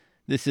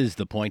This is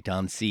The Point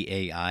on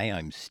CAI.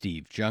 I'm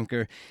Steve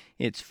Junker.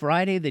 It's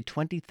Friday, the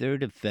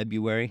 23rd of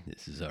February.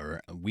 This is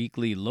our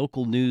weekly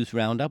local news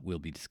roundup. We'll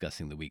be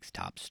discussing the week's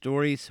top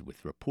stories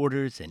with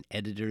reporters and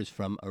editors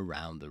from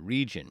around the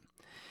region.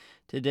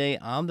 Today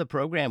on the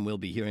program, we'll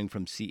be hearing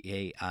from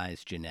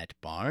CAI's Jeanette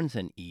Barnes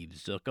and Eve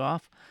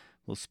Zukoff.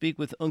 We'll speak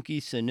with Unki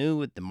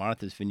Sanu at the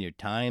Martha's Vineyard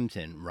Times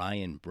and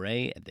Ryan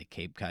Bray at the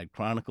Cape Cod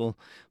Chronicle.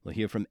 We'll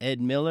hear from Ed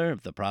Miller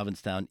of the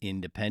Provincetown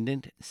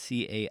Independent.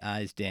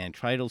 CAI's Dan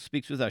Tritle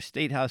speaks with our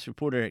State House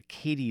reporter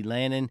Katie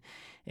Lannon,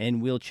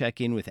 and we'll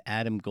check in with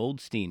Adam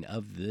Goldstein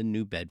of the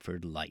New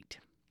Bedford Light.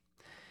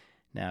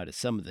 Now to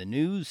some of the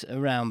news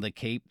around the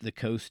Cape, the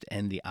coast,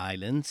 and the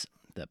islands.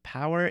 The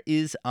power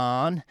is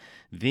on.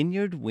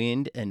 Vineyard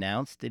Wind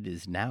announced it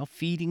is now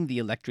feeding the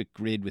electric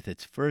grid with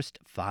its first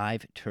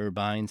 5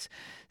 turbines.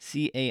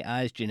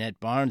 CAI's Jeanette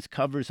Barnes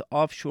covers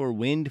offshore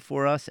wind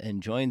for us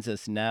and joins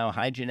us now.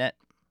 Hi, Jeanette.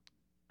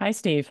 Hi,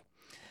 Steve.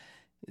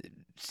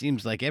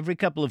 Seems like every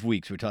couple of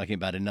weeks we're talking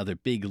about another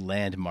big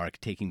landmark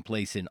taking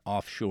place in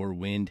offshore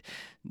wind.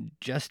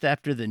 Just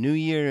after the new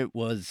year, it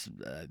was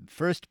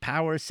first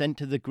power sent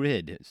to the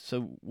grid.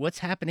 So what's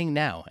happening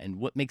now, and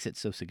what makes it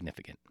so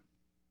significant?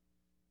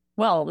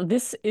 Well,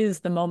 this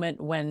is the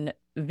moment when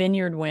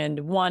Vineyard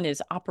Wind 1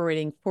 is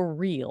operating for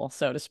real,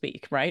 so to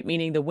speak, right?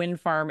 Meaning the wind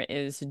farm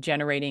is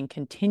generating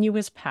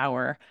continuous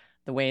power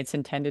the way it's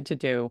intended to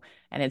do,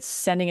 and it's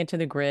sending it to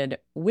the grid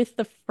with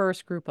the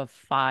first group of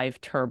 5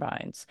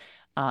 turbines.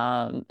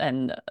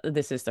 And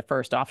this is the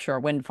first offshore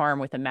wind farm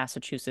with a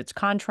Massachusetts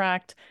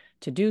contract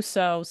to do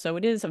so. So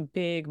it is a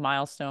big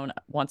milestone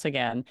once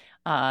again.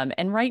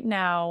 And right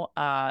now,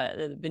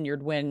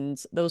 Vineyard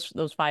Winds,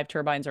 those 5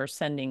 turbines are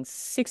sending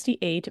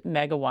 68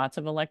 megawatts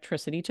of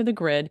electricity to the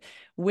grid,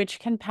 which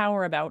can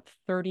power about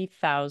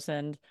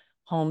 30,000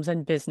 homes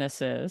and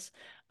businesses.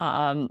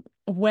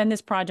 When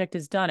this project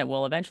is done, it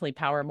will eventually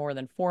power more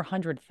than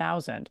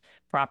 400,000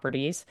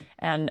 properties.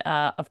 And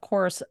of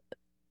course,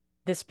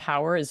 this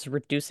power is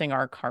reducing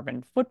our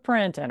carbon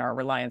footprint and our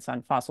reliance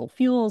on fossil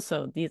fuels.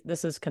 So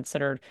this is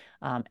considered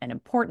an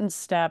important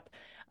step.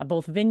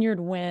 Both Vineyard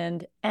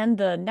Wind and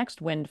the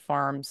next wind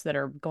farms that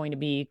are going to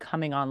be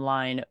coming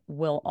online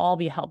will all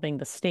be helping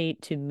the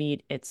state to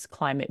meet its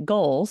climate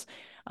goals.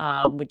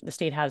 The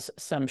state has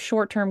some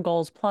short-term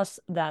goals,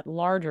 plus that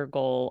larger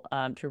goal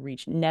to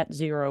reach net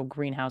zero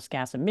greenhouse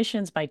gas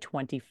emissions by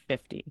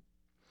 2050.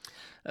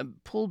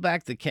 Pull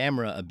back the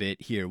camera a bit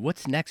here.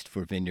 What's next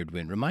for Vineyard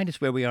Wind? Remind us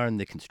where we are in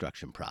the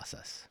construction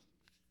process.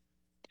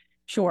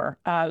 Sure.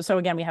 So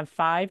again, we have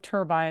 5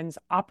 turbines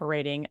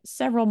operating.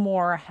 Several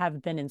more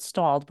have been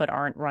installed but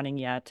aren't running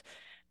yet.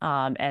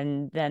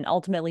 And then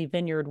ultimately,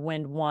 Vineyard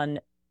Wind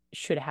 1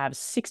 should have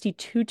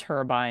 62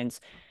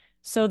 turbines.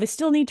 So they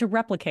still need to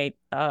replicate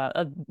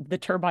the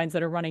turbines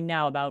that are running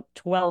now about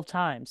 12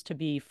 times to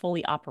be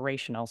fully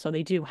operational. So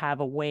they do have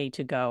a way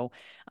to go.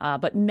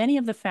 But many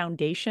of the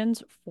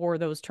foundations for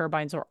those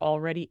turbines are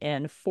already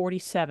in.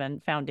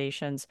 47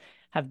 foundations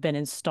have been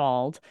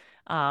installed.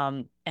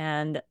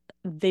 And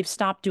they've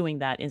stopped doing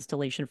that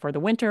installation for the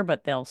winter,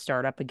 but they'll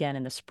start up again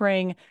in the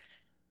spring.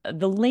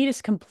 The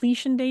latest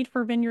completion date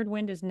for Vineyard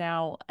Wind is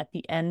now at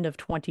the end of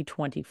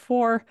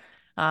 2024.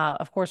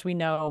 Of course, we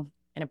know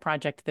in a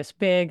project this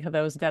big,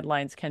 those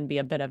deadlines can be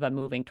a bit of a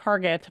moving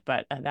target,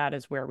 but that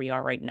is where we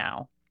are right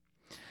now.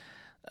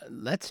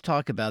 Let's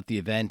talk about the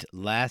event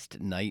last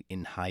night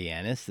in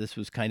Hyannis. This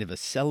was kind of a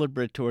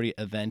celebratory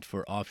event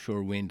for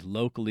offshore wind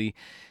locally.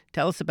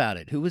 Tell us about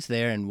it. Who was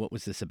there and what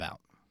was this about?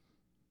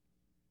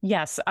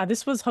 Yes,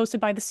 this was hosted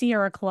by the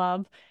Sierra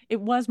Club.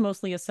 It was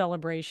mostly a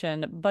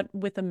celebration, but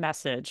with a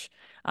message,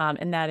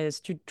 and that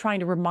is trying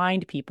to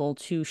remind people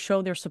to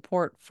show their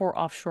support for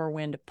offshore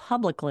wind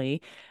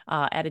publicly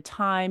at a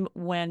time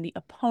when the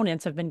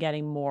opponents have been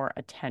getting more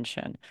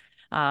attention.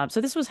 So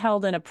this was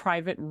held in a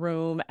private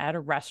room at a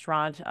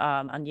restaurant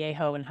on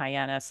Yeho in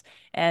Hyannis,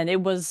 and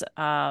it was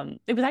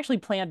actually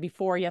planned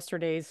before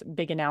yesterday's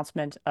big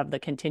announcement of the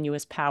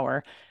continuous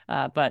power,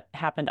 but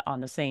happened on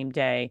the same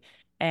day.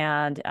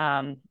 And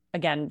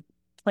again,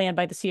 planned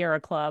by the Sierra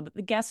Club.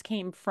 The guests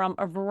came from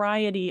a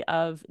variety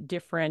of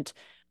different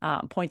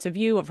points of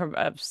view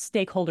of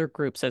stakeholder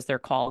groups, as they're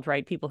called,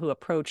 right? People who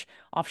approach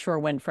offshore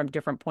wind from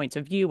different points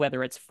of view,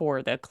 whether it's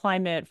for the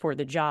climate, for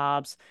the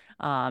jobs,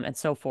 and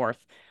so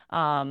forth.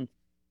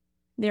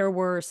 There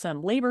were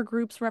some labor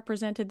groups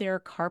represented there,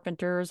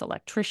 carpenters,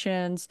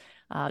 electricians.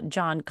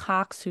 John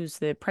Cox, who's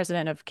the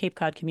president of Cape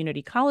Cod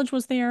Community College,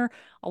 was there,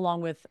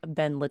 along with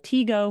Ben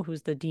Latigo,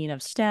 who's the dean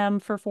of STEM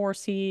for Four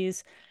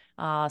Cs.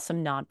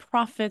 Some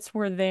nonprofits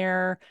were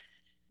there.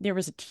 There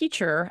was a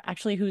teacher,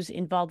 actually, who's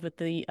involved with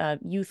the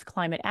Youth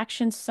Climate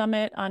Action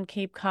Summit on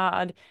Cape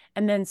Cod,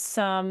 and then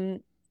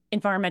some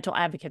environmental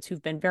advocates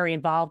who've been very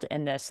involved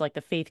in this, like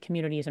the Faith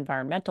Communities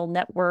Environmental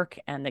Network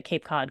and the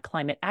Cape Cod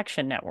Climate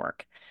Action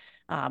Network.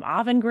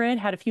 Avangrid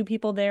had a few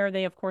people there.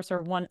 They, of course,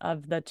 are one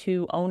of the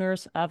 2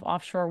 owners of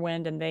offshore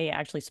wind, and they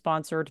actually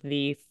sponsored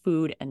the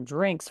food and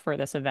drinks for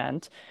this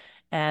event.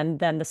 And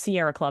then the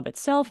Sierra Club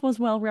itself was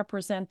well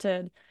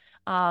represented.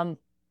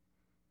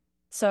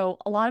 So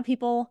a lot of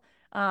people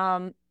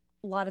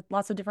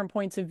Lots of different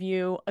points of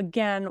view.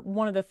 Again,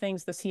 one of the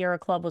things the Sierra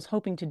Club was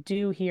hoping to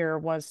do here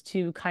was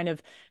to kind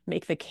of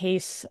make the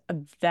case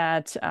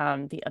that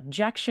the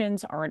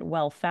objections aren't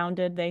well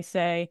founded, they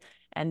say,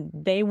 and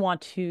they want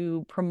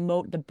to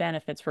promote the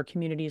benefits for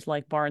communities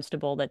like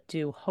Barnstable that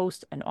do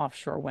host an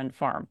offshore wind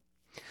farm.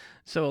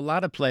 So, a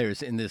lot of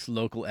players in this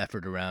local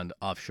effort around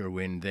offshore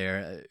wind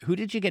there. Who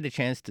did you get a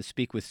chance to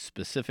speak with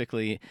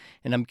specifically?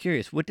 And I'm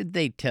curious, what did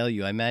they tell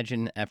you? I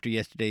imagine after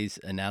yesterday's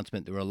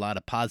announcement, there were a lot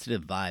of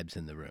positive vibes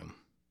in the room.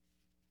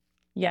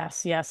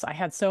 Yes, yes. I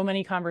had so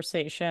many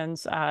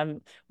conversations.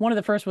 One of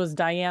the first was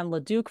Diane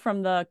LeDuc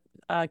from the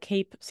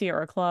Cape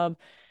Sierra Club.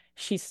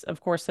 She's,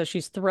 of course, says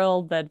she's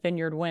thrilled that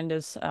Vineyard Wind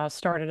is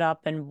started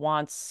up and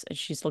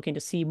she's looking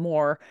to see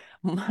more,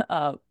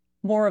 uh,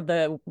 more of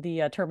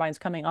the turbines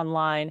coming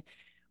online.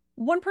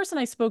 One person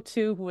I spoke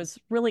to who was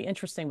really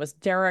interesting was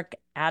Derek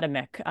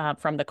Adamick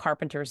from the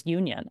Carpenters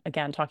Union.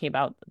 Again, talking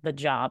about the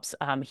jobs.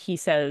 He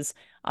says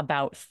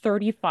about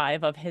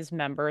 35 of his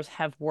members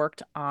have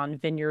worked on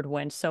Vineyard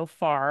Wind so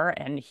far,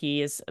 and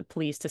he is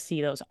pleased to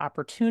see those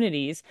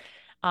opportunities.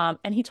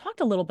 And he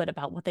talked a little bit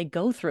about what they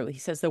go through. He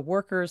says the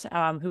workers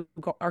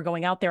are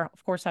going out there,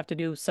 of course, have to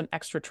do some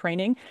extra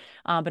training,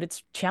 but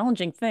it's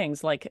challenging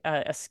things like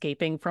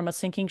escaping from a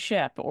sinking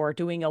ship or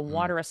doing a Mm.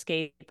 water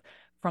escape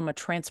from a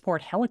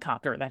transport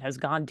helicopter that has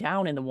gone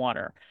down in the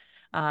water.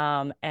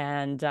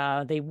 And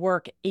they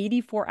work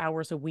 84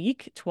 hours a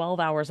week, 12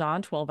 hours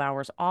on, 12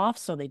 hours off.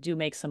 So they do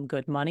make some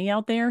good money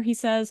out there, he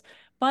says.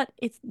 But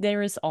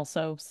there is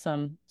also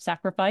some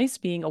sacrifice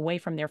being away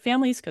from their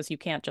families because you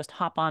can't just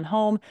hop on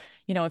home,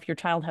 if your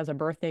child has a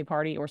birthday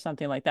party or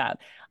something like that.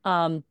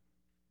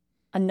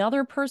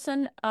 Another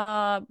person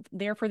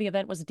there for the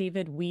event was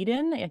David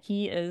Whedon, and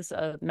he is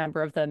a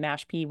member of the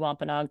Mashpee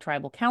Wampanoag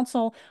Tribal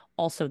Council,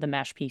 also the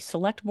Mashpee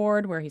Select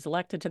Board, where he's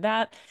elected to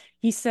that.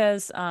 He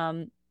says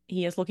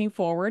he is looking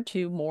forward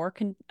to more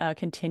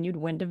continued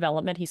wind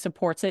development. He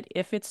supports it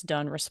if it's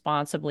done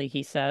responsibly,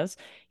 he says.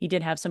 He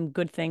did have some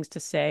good things to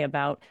say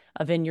about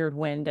a Vineyard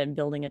Wind and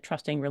building a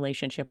trusting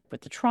relationship with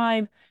the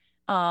tribe.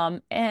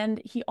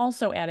 And he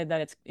also added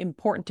that it's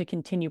important to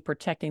continue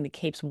protecting the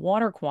Cape's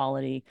water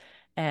quality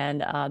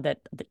and that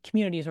the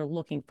communities are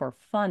looking for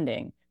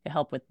funding to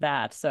help with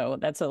that. So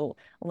that's a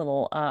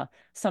little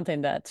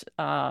something that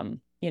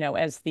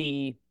as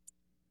the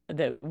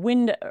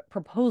wind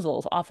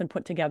proposals often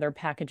put together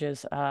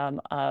packages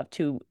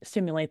to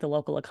stimulate the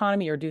local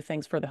economy or do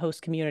things for the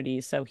host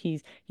communities. So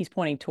he's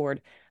pointing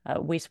toward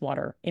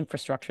wastewater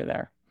infrastructure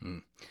there.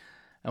 Mm.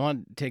 I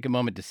want to take a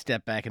moment to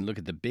step back and look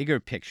at the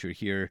bigger picture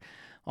here.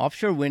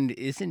 Offshore wind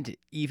isn't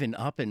even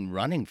up and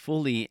running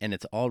fully, and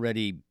it's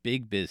already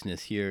big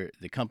business here.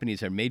 The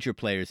companies are major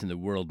players in the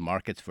world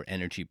markets for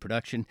energy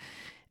production,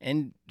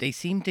 and they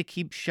seem to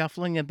keep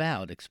shuffling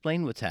about.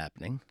 Explain what's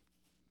happening.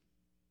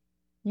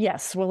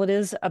 Yes, well, it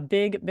is a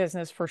big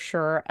business for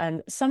sure.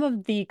 And some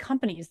of the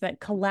companies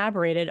that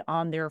collaborated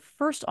on their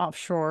first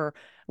offshore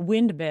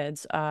wind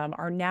bids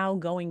are now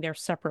going their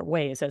separate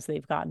ways as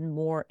they've gotten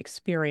more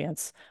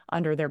experience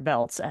under their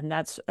belts. And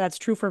that's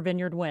true for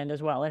Vineyard Wind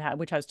as well,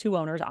 which has two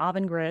owners,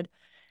 Avangrid,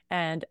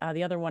 and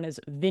the other one is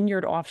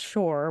Vineyard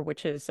Offshore,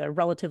 which is a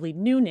relatively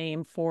new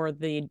name for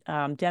the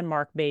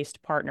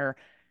Denmark-based partner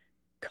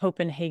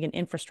Copenhagen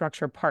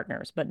Infrastructure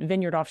Partners, but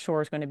Vineyard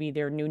Offshore is going to be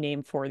their new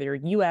name for their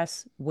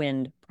U.S.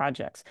 wind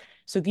projects.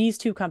 So these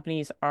two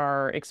companies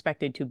are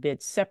expected to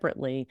bid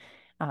separately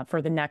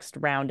for the next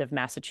round of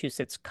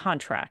Massachusetts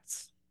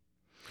contracts.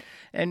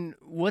 And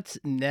what's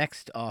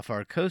next off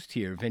our coast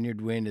here?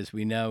 Vineyard Wind, as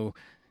we know,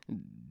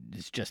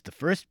 is just the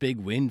first big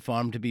wind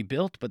farm to be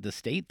built, but the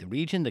state, the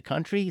region, the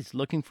country is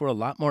looking for a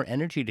lot more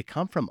energy to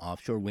come from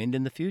offshore wind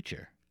in the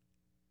future.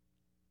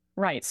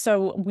 Right.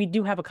 So we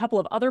do have a couple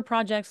of other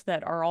projects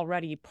that are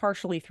already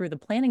partially through the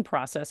planning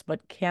process,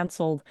 but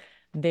canceled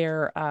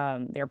their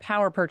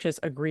power purchase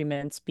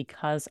agreements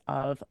because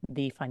of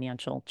the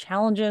financial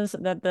challenges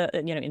that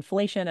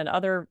inflation and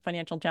other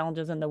financial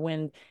challenges in the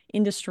wind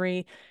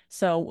industry.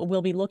 So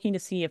we'll be looking to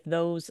see if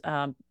those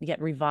get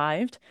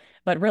revived.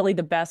 But really,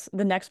 the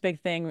next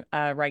big thing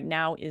right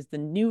now is the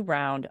new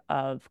round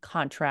of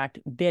contract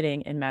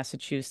bidding in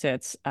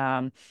Massachusetts.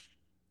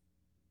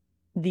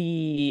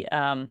 The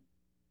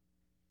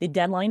The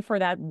deadline for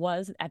that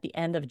was at the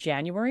end of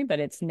January,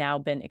 but it's now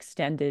been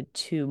extended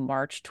to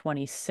March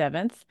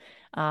 27th.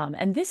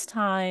 And this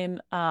time,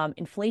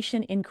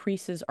 inflation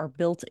increases are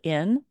built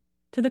in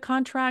to the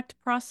contract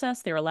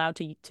process. They're allowed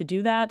to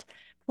do that.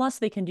 Plus,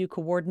 they can do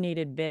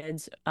coordinated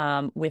bids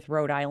with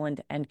Rhode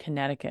Island and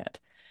Connecticut.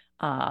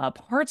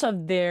 Parts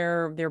of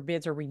their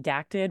bids are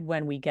redacted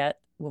when we get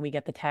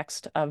the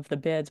text of the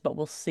bids, but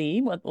we'll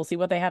see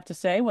what they have to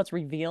say, what's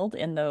revealed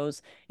in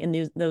those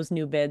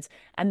new bids,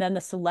 and then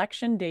the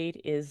selection date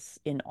is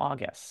in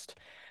August.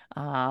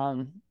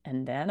 And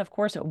then, of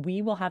course,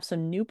 we will have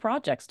some new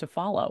projects to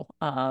follow.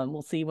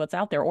 We'll see what's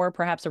out there, or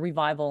perhaps a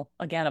revival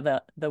again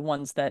of the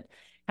ones that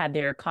had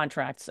their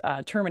contracts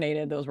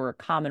terminated. Those were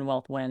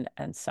Commonwealth Wind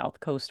and South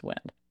Coast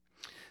Wind.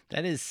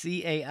 That is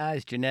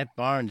CAI's Jeanette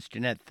Barnes.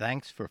 Jeanette,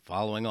 thanks for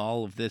following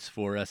all of this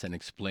for us and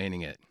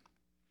explaining it.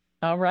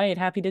 All right.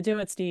 Happy to do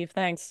it, Steve.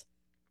 Thanks.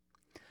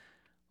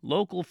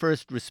 Local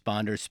first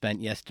responders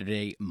spent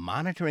yesterday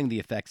monitoring the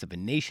effects of a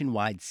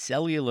nationwide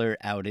cellular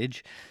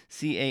outage.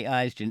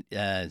 CAI's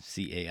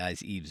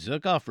Eve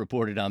Zukoff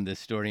reported on this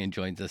story and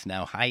joins us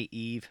now. Hi,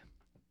 Eve.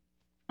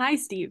 Hi,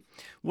 Steve.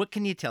 What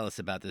can you tell us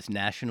about this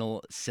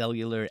national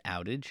cellular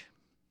outage?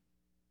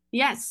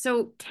 Yes,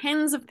 so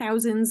tens of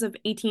thousands of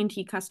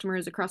AT&T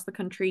customers across the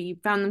country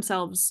found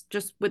themselves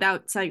just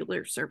without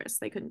cellular service.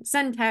 They couldn't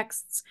send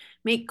texts,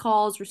 make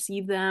calls,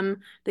 receive them.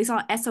 They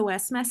saw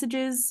SOS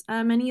messages,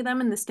 many of them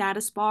in the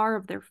status bar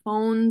of their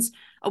phones.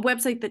 A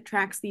website that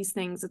tracks these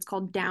things, it's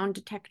called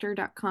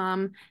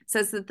downdetector.com,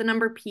 says that the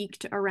number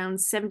peaked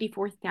around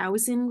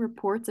 74,000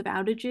 reports of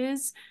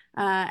outages.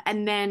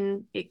 And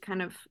then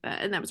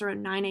and that was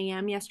around 9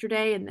 a.m.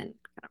 yesterday, and then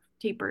kind of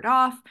tapered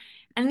off.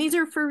 And these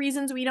are for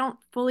reasons we don't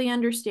fully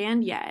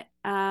understand yet.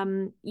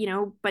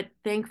 But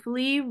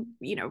thankfully,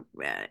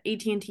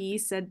 AT&T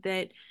said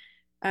that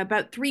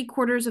about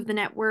 3/4 of the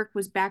network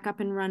was back up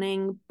and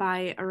running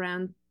by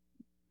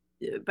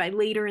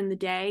later in the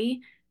day.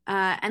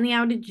 And the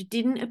outage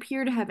didn't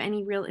appear to have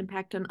any real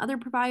impact on other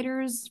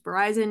providers.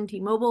 Verizon,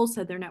 T-Mobile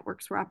said their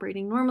networks were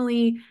operating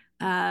normally,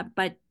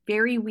 but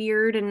very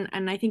weird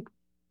and I think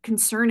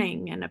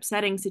concerning and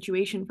upsetting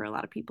situation for a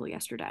lot of people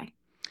yesterday.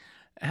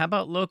 How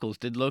about locals?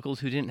 Did locals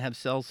who didn't have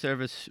cell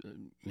service,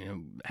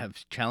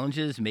 have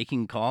challenges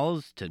making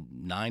calls to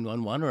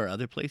 911 or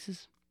other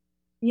places?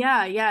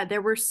 Yeah.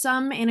 There were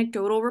some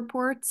anecdotal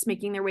reports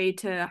making their way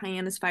to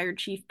Hyannis Fire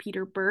Chief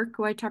Peter Burke,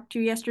 who I talked to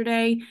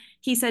yesterday.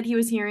 He said he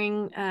was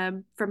hearing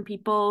from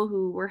people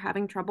who were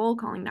having trouble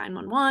calling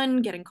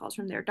 911, getting calls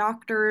from their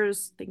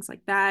doctors, things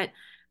like that.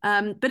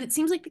 But it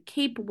seems like the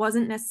Cape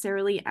wasn't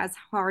necessarily as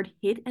hard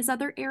hit as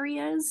other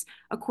areas.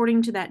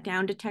 According to that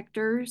Down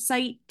Detector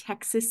site,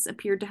 Texas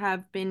appeared to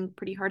have been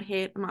pretty hard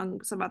hit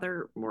among some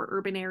other more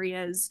urban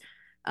areas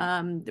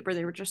where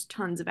there were just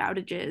tons of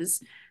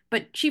outages.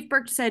 But Chief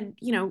Burke said,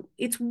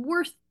 it's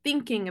worth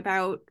thinking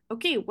about,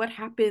 okay, what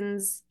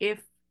happens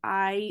if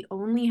I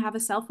only have a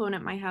cell phone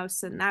at my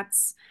house and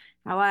that's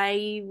how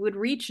I would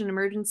reach an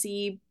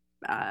emergency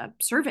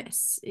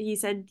service. He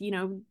said,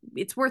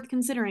 it's worth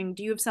considering.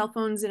 Do you have cell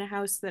phones in a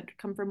house that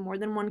come from more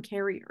than one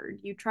carrier?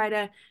 Do you try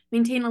to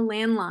maintain a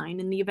landline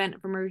in the event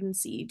of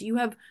emergency? Do you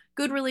have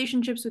good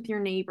relationships with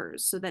your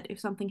neighbors so that if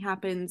something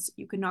happens,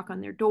 you can knock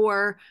on their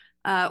door?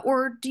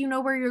 Or do you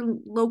know where your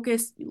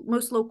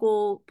most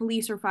local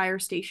police or fire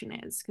station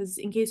is? Because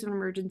in case of an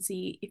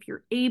emergency, if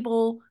you're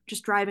able,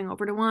 just driving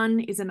over to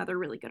one is another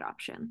really good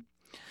option.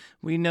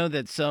 We know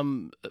that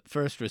some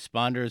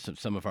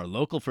some of our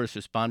local first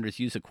responders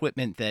use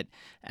equipment that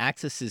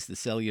accesses the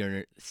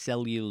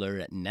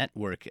cellular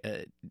network.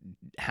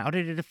 How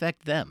did it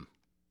affect them?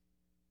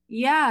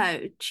 Yeah,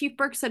 Chief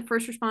Burke said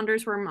first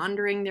responders were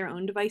monitoring their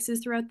own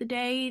devices throughout the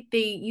day.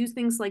 They use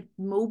things like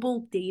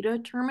mobile data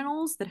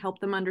terminals that help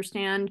them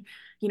understand,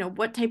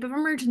 what type of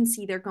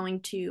emergency they're going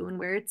to and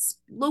where it's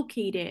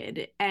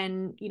located.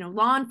 And,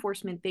 law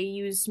enforcement, they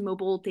use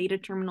mobile data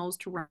terminals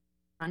to run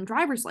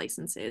driver's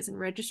licenses and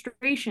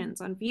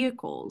registrations on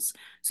vehicles.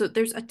 So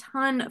there's a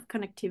ton of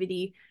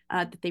connectivity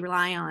that they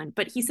rely on.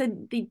 But he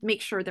said they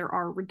make sure there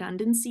are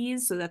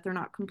redundancies so that they're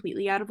not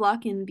completely out of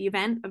luck in the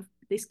event of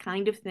this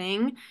kind of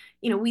thing.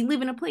 We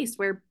live in a place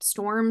where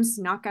storms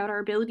knock out our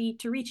ability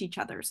to reach each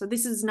other. So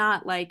this is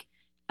not like,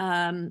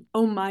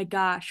 oh my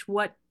gosh,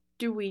 what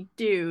do we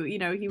do?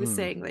 He was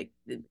saying like,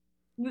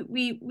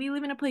 we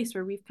live in a place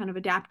where we've kind of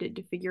adapted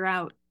to figure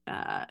out,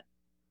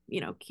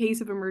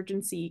 case of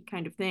emergency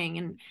kind of thing.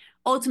 And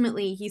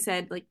ultimately, he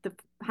said, like the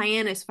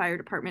Hyannis Fire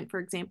Department, for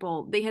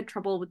example, they had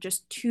trouble with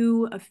just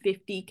 2 of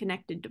 50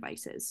 connected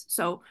devices.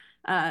 So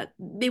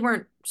they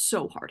weren't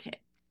so hard hit.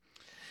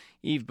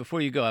 Eve,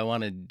 before you go, I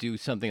want to do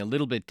something a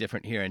little bit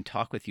different here and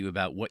talk with you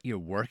about what you're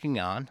working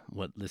on,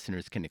 what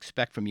listeners can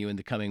expect from you in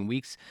the coming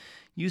weeks.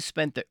 You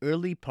spent the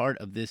early part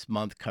of this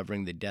month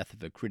covering the death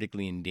of a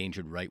critically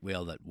endangered right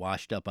whale that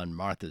washed up on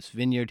Martha's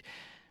Vineyard.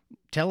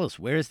 Tell us,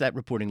 where has that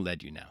reporting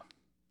led you now?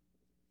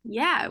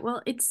 Yeah,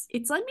 well, it's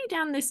led me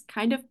down this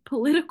kind of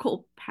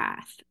political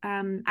path.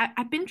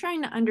 I've been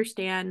trying to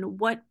understand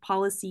what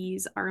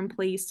policies are in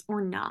place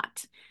or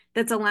not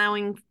that's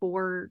allowing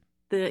for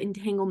the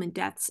entanglement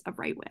deaths of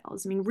right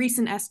whales. I mean,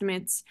 recent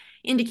estimates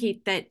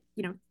indicate that,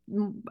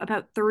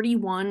 about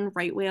 31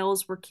 right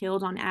whales were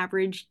killed on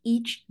average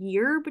each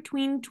year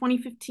between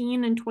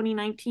 2015 and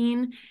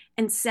 2019,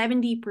 and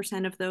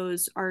 70% of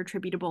those are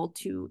attributable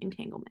to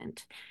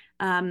entanglement.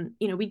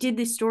 We did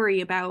this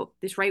story about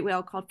this right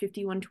whale called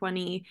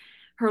 5120,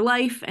 her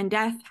life and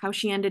death, how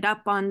she ended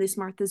up on this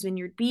Martha's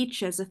Vineyard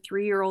beach as a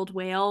 3-year-old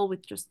whale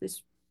with just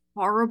this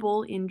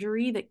horrible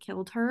injury that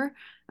killed her,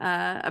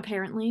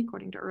 apparently,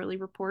 according to early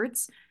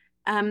reports.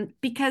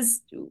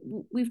 Because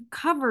we've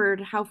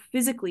covered how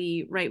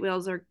physically right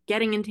whales are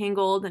getting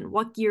entangled and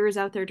what gear is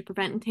out there to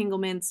prevent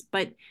entanglements,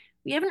 but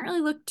we haven't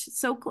really looked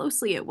so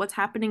closely at what's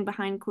happening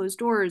behind closed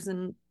doors.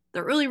 And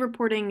the early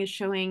reporting is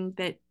showing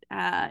that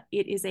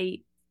it is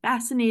a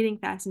fascinating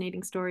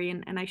story,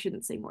 and I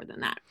shouldn't say more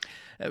than that.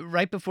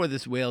 Right before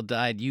this whale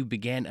died, you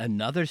began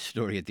another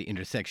story at the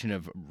intersection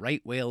of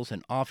right whales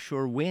and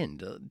offshore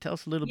wind. Tell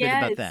us a little bit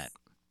about that. Yes.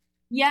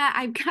 Yeah,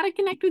 I've got to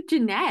connect with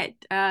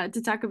Jeanette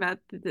to talk about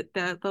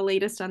the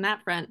latest on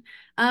that front.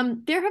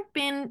 There have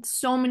been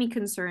so many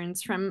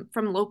concerns from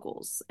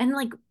locals, and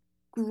like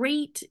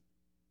great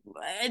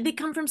they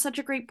come from such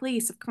a great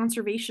place of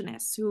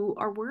conservationists who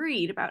are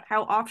worried about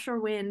how offshore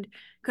wind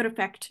could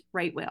affect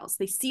right whales.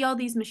 They see all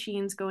these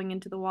machines going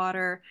into the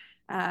water.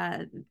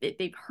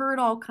 They've heard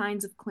all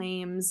kinds of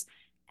claims,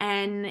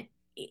 and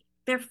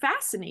they're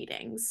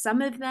fascinating.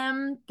 Some of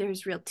them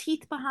there's real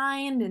teeth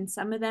behind, and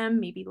some of them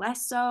maybe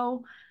less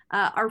so.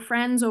 Our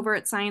friends over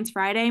at Science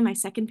Friday, my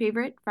second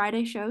favorite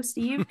Friday show,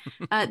 Steve,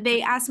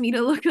 they asked me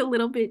to look a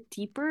little bit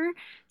deeper.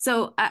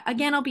 So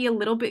again, I'll be a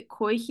little bit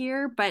coy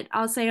here, but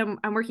I'll say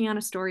I'm working on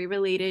a story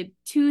related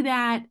to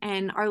that,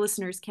 and our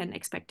listeners can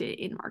expect it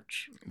in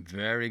March.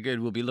 Very good.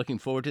 We'll be looking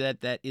forward to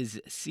that. That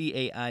is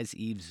CAI's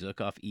Eve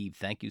Zukoff. Eve,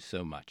 thank you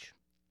so much.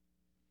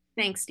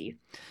 Thanks, Steve.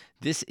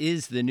 This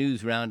is the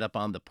News Roundup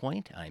on the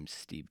Point. I'm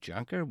Steve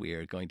Junker. We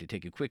are going to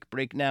take a quick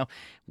break now.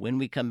 When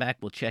we come back,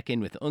 we'll check in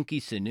with Unki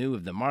Sanu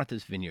of the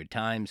Martha's Vineyard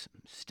Times.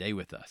 Stay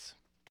with us.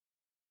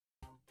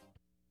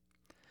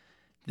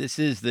 This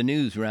is the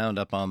News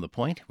Roundup on the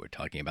Point. We're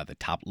talking about the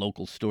top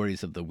local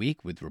stories of the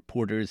week with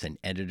reporters and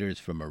editors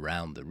from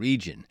around the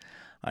region.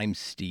 I'm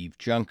Steve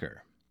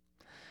Junker.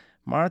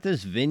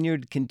 Martha's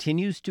Vineyard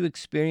continues to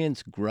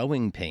experience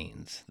growing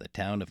pains. The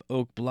town of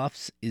Oak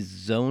Bluffs is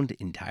zoned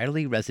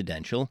entirely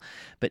residential,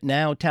 but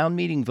now town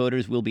meeting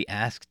voters will be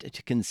asked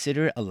to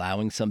consider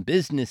allowing some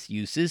business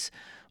uses.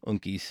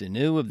 Unki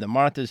Sanu of the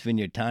Martha's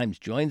Vineyard Times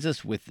joins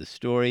us with the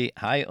story.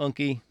 Hi,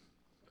 Unki.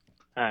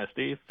 Hi,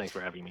 Steve. Thanks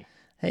for having me.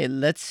 Hey,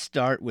 let's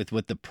start with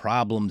what the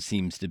problem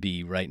seems to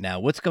be right now.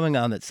 What's going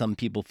on that some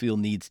people feel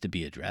needs to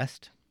be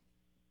addressed?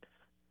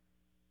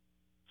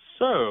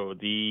 So,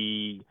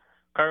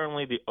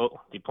 currently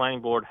the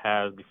planning board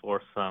has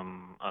before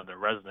some other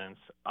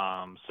residents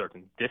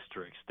certain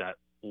districts that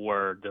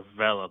were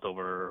developed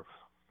over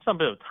some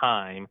bit of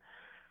time,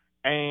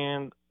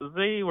 and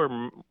they were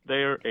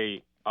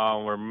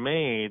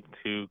made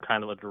to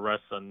kind of address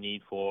a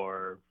need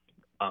for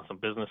some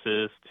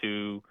businesses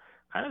to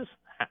kind of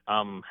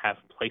have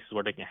places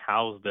where they can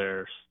house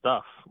their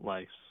stuff,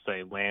 like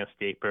say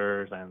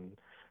landscapers and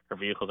their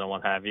vehicles and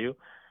what have you,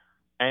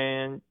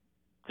 and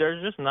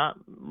there's just not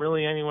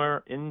really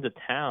anywhere in the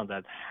town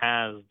that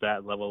has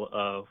that level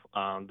of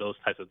those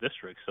types of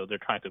districts. So they're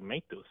trying to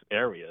make those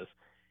areas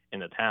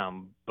in the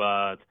town,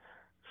 but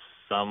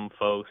some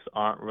folks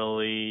aren't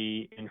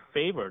really in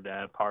favor of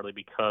that, partly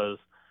because,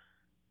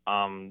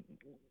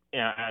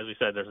 as we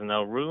said, there's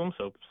no room.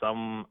 So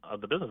some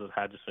of the businesses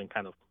had just been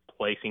kind of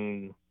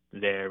placing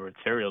their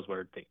materials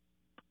where they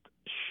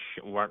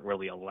weren't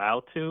really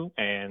allowed to,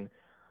 and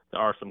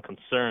there are some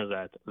concerns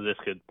that this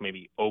could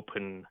maybe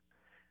open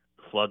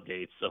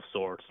floodgates of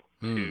sorts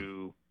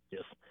to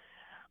just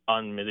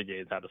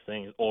unmitigated type of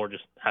things, or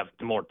just have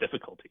more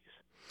difficulties.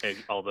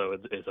 Although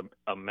it is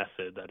a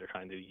method that they're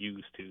trying to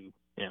use to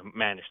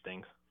manage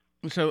things.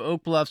 So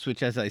Oak Bluffs,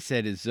 which, as I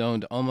said, is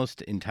zoned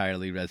almost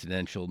entirely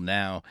residential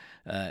now,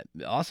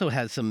 also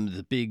has some of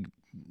the big,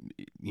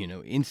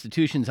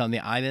 institutions on the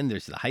island.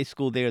 There's the high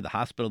school there, the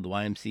hospital, the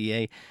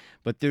YMCA,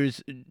 but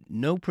there's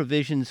no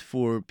provisions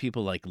for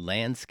people like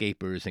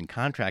landscapers and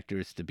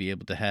contractors to be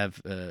able to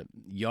have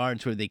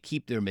yards where they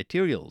keep their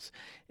materials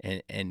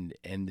and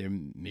their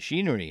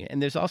machinery. And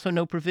there's also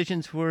no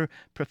provisions for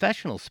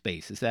professional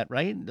space. Is that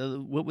right?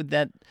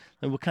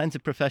 What kinds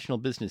of professional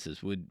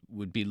businesses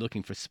would be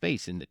looking for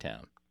space in the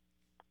town?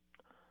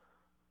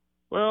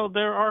 Well,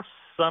 there are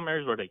some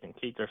areas where they can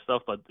keep their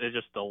stuff, but it's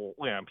just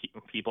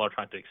people are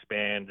trying to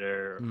expand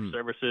their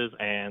services,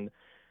 and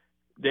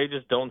they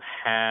just don't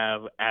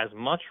have as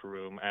much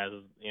room as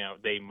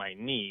they might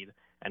need,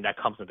 and that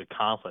comes into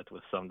conflict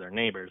with some of their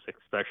neighbors,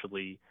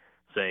 especially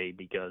say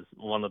because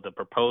one of the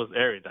proposed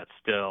areas that's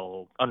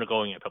still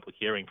undergoing a public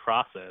hearing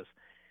process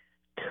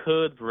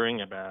could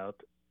bring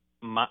about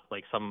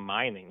some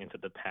mining into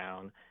the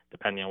town,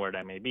 depending on where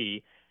that may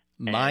be.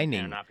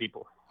 Mining, and not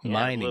people.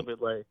 mining. A little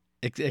bit like.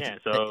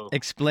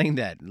 Explain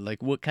that.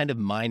 Like, what kind of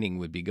mining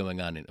would be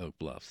going on in Oak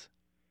Bluffs?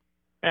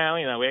 Well,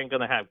 we ain't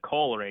going to have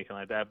coal or anything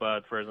like that,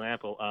 but for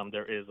example,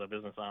 there is a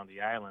business on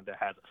the island that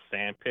has a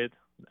sand pit.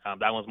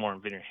 That one's more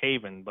in Vineyard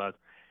Haven, but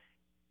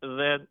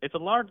it's a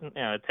large,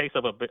 it takes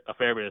up a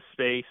fair bit of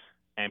space,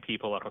 and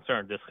people are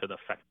concerned this could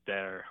affect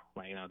their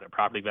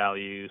property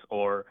values,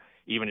 or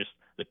even just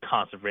the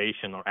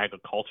conservation or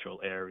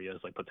agricultural areas,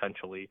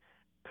 potentially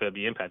could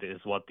be impacted,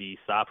 is what the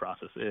SAW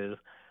process is.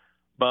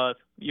 But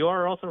you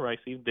are also right,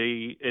 Steve.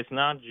 It's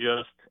not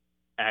just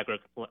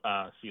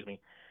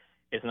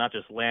it's not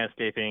just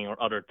landscaping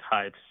or other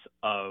types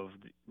of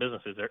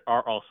businesses. There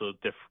are also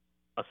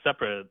a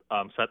separate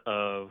set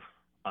of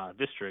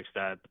districts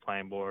that the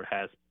planning board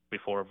has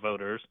before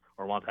voters,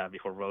 or want to have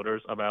before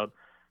voters, about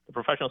the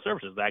professional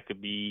services. That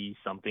could be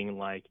something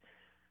like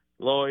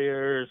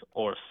lawyers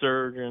or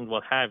surgeons,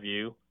 what have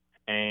you,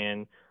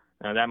 and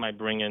that might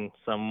bring in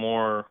some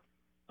more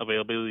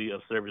availability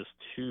of service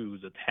to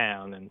the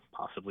town and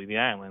possibly the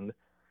island.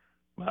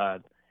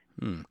 But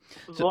a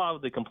lot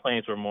of the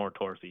complaints were more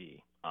towards the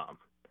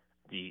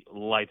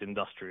light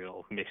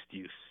industrial mixed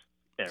use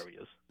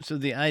areas. So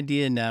the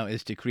idea now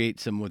is to create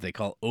some what they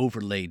call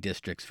overlay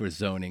districts for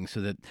zoning, so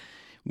that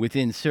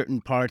within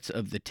certain parts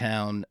of the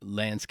town,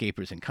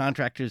 landscapers and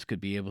contractors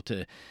could be able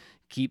to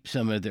keep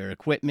some of their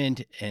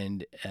equipment,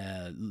 and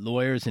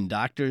lawyers and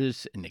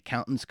doctors and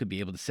accountants could be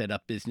able to set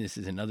up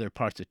businesses in other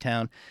parts of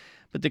town.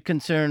 But the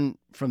concern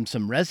from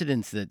some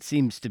residents that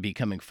seems to be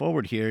coming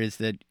forward here is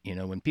that,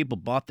 when people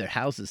bought their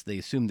houses, they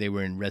assumed they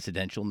were in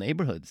residential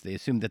neighborhoods. They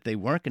assumed that they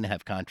weren't going to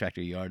have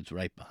contractor yards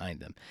right behind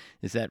them.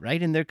 Is that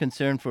right? And they're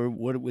concerned for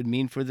what it would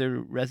mean for their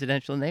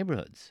residential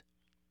neighborhoods.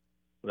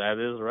 That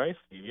is right,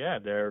 Steve. Yeah,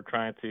 they're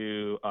trying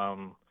to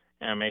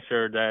make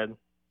sure that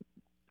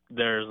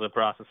there's a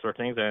process for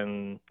things.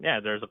 And, yeah,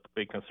 there's a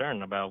big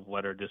concern about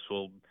whether this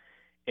will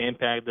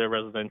impact their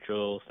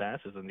residential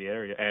statuses in the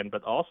area.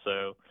 But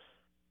also,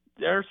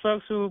 there's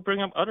folks who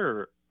bring up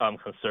other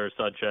concerns,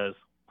 such as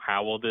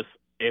how will this,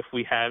 if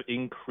we have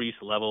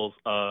increased levels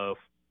of,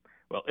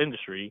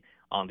 industry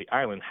on the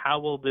island, how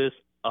will this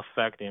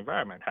affect the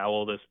environment? How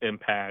will this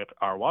impact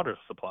our water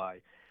supply?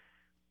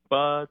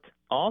 But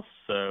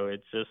also,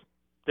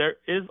 there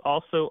is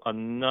also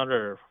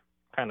another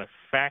kind of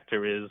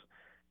factor is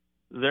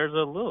there's a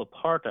little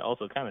part that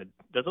also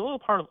there's a little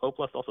part of O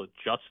Plus also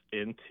juts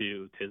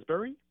into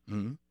Tisbury.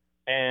 Mm-hmm.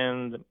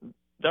 And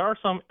there are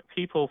some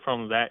people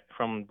from the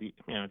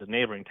the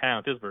neighboring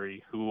town,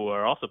 Tisbury, who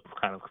are also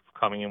kind of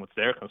coming in with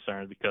their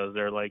concerns because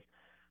they're like,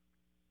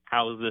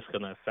 how is this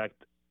going to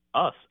affect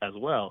us as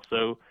well?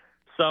 So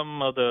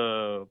some of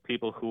the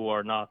people who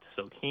are not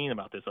so keen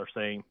about this are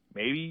saying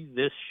maybe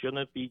this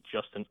shouldn't be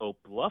just an O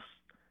Plus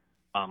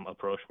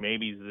approach.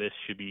 Maybe this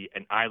should be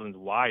an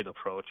island-wide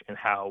approach in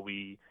how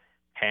we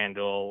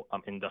handle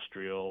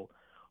industrial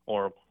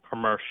or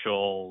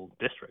commercial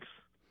districts.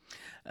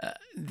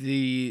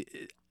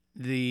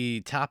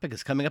 The topic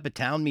is coming up at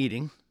town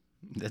meeting.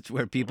 That's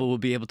where people will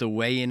be able to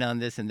weigh in on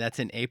this, and that's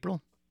in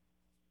April?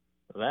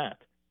 That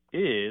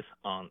is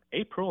on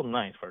April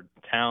 9th for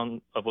the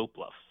town of Oak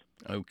Bluffs.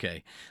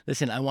 Okay.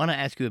 Listen, I want to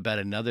ask you about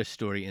another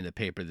story in the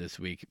paper this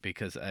week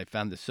because I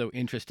found this so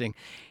interesting.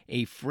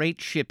 A freight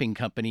shipping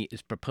company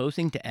is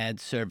proposing to add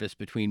service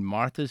between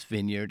Martha's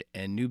Vineyard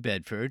and New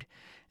Bedford,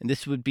 and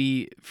this would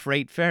be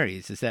freight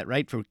ferries. Is that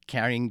right, for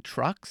carrying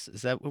trucks?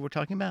 Is that what we're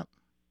talking about?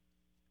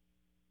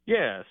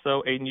 Yeah,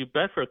 so a New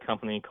Bedford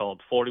company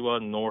called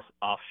 41 North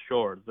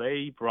Offshore,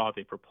 they brought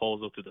a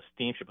proposal to the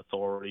Steamship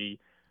Authority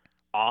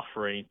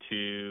offering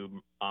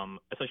to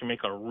essentially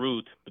make a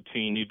route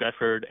between New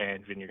Bedford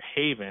and Vineyard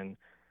Haven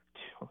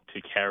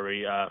to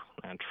carry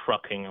and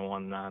trucking and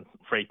whatnot,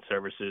 freight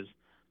services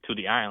to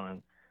the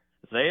island.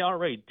 They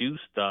already do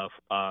stuff.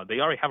 They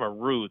already have a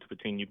route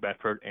between New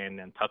Bedford and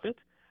Nantucket,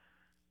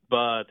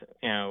 but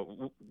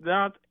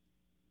not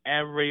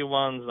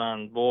everyone's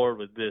on board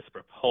with this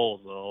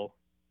proposal.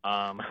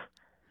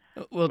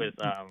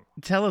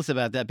 Tell us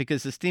about that,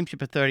 because the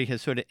Steamship Authority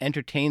has sort of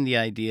entertained the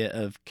idea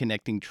of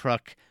connecting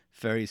truck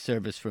ferry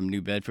service from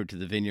New Bedford to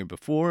the Vineyard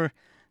before.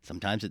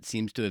 Sometimes it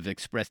seems to have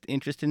expressed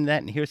interest in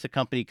that, and here's a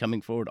company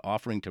coming forward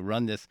offering to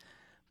run this,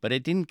 but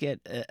it didn't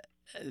get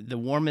the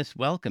warmest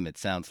welcome, it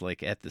sounds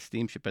like, at the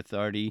Steamship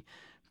Authority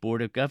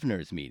Board of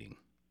Governors meeting.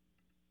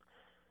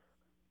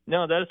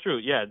 No, that is true.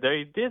 Yeah,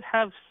 the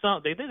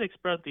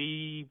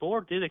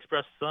board did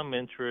express some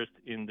interest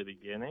in the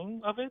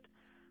beginning of it,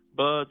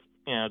 but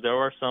there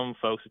were some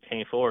folks who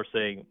came forward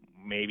saying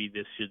maybe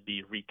this should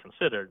be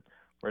reconsidered.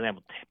 For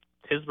example,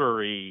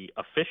 Tisbury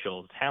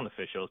officials, town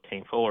officials,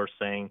 came forward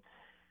saying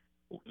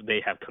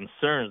they have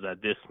concerns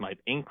that this might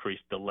increase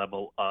the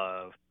level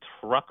of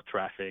truck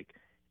traffic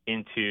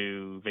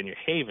into Vineyard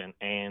Haven,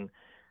 and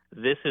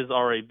this has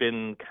already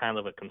been kind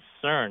of a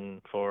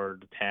concern for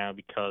the town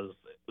because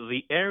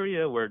the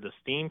area where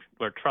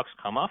trucks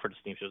come off of the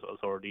Steamship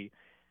Authority,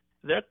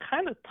 they're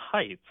kind of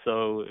tight.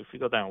 So if you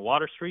go down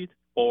Water Street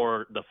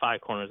or the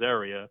Five Corners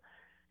area,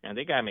 and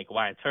they gotta make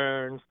wide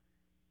turns,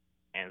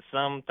 and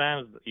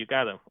sometimes you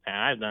gotta. And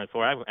I've done it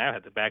before. I've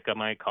had to back up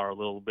my car a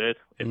little bit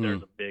if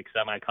there's a big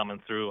semi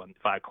coming through on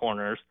Five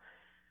Corners,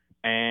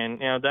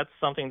 and that's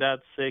something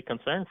that's a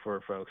concern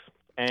for folks.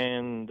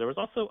 And there was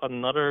also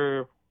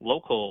another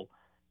local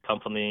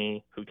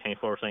company who came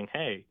forward saying,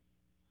 "Hey,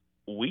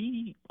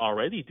 we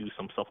already do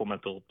some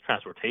supplemental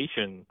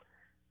transportation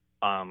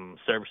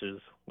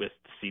services with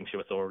the Steamship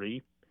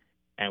Authority,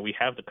 and we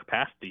have the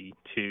capacity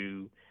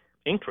to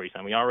increase,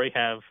 and we already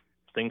have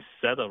things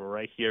set up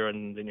right here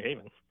in Vineyard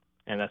Haven,"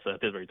 and that's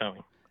Tisbury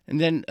Towing.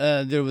 And then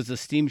there was a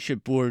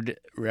Steamship Board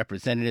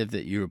representative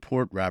that you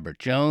report, Robert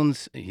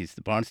Jones. He's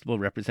the Barnstable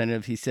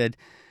representative. He said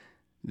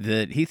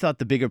that he thought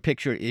the bigger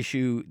picture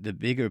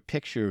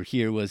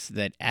here was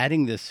that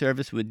adding this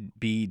service would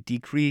be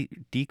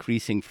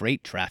decreasing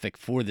freight traffic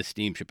for the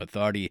Steamship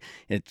Authority.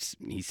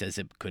 He says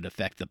it could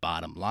affect the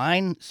bottom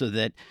line, so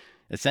that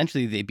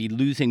essentially they'd be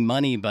losing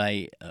money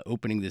by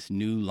opening this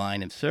new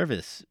line of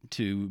service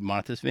to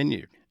Martha's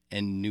Vineyard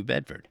and New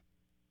Bedford.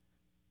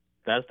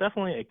 That's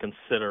definitely a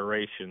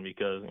consideration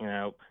because,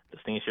 the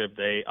steamship,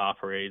 they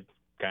operate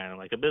kind of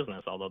like a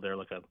business, although they're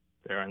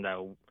in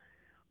that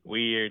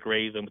weird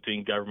gray zone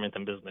between government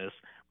and business.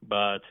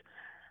 But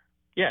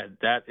yeah,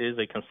 that is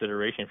a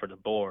consideration for the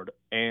board.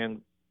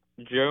 And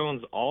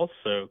Jones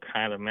also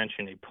kind of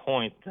mentioned a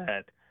point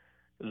that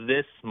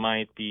this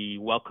might be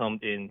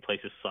welcomed in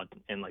places such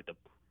in like the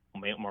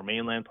more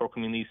mainland port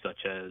communities,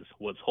 such as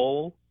Woods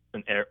Hole,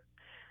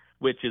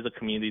 which is a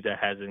community that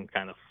has been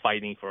kind of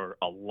fighting for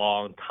a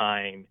long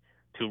time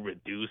to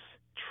reduce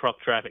truck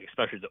traffic,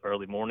 especially the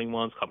early morning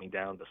ones coming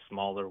down the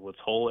smaller Woods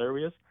Hole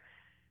areas.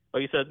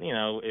 But he said,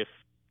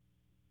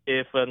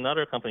 if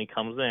another company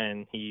comes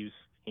in, he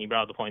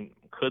brought up the point: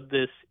 could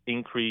this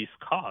increase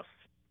costs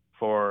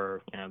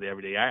for the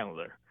everyday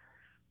islander?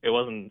 It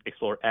wasn't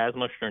explored as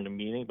much during the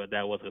meeting, but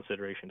that was a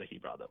consideration that he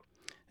brought up.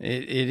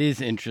 It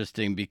is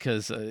interesting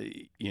because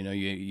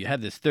you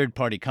have this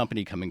third-party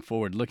company coming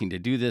forward looking to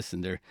do this,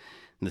 and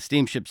the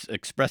steamship's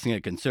expressing a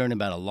concern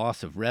about a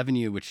loss of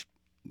revenue, which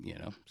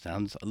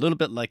sounds a little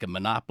bit like a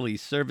monopoly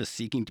service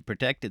seeking to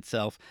protect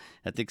itself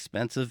at the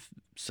expense of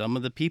some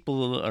of the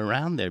people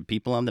around there,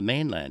 people on the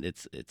mainland.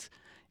 It's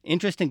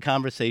interesting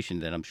conversation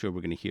that I'm sure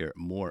we're going to hear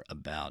more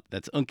about.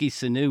 That's Unki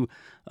Sanu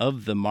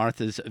of the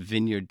Martha's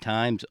Vineyard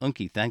Times.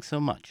 Unki, thanks so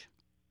much.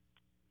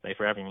 Thanks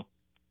for having me.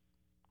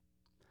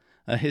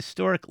 A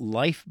historic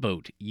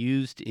lifeboat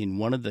used in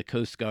one of the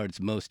Coast Guard's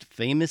most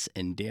famous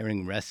and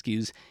daring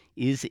rescues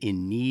is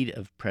in need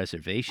of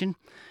preservation.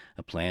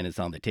 A plan is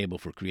on the table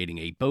for creating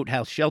a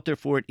boathouse shelter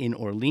for it in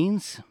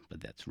Orleans,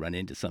 but that's run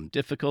into some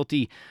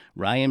difficulty.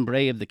 Ryan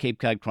Bray of the Cape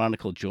Cod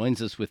Chronicle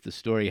joins us with the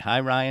story. Hi,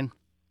 Ryan.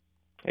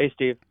 Hey,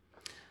 Steve.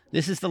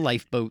 This is the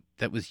lifeboat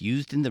that was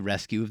used in the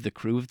rescue of the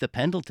crew of the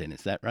Pendleton.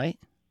 Is that right?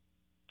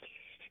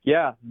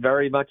 Yeah,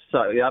 very much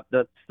so. Yep,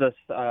 that's the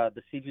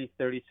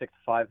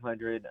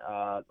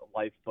CG-36-500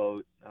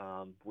 lifeboat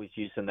was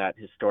used in that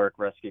historic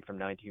rescue from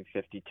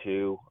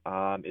 1952.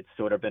 It's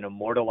sort of been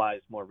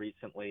immortalized more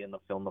recently in the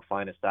film The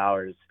Finest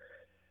Hours.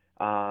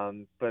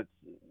 But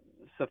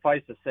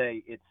suffice to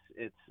say,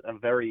 it's a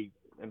very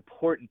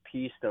important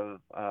piece of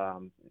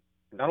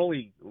not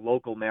only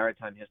local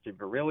maritime history,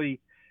 but really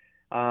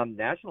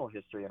national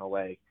history in a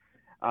way.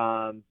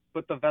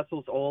 But the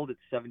vessel's old.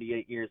 It's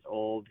 78 years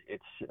old.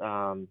 It's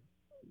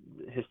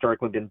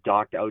historically been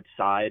docked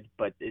outside,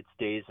 but its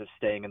days of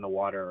staying in the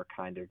water are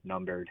kind of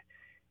numbered.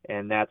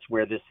 And that's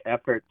where this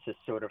effort to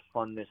sort of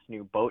fund this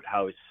new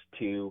boathouse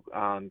to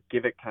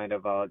give it kind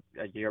of a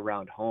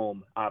year-round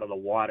home out of the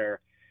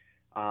water,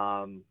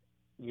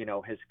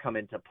 has come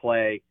into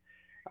play.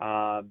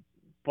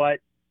 But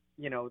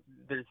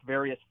there's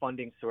various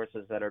funding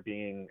sources that are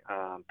being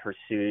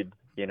pursued,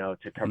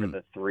 to cover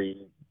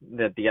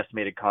the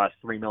estimated cost,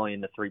 $3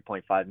 million to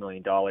 $3.5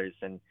 million,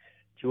 and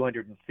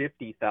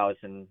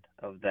 $250,000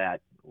 of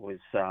that was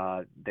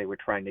they were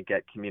trying to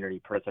get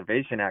Community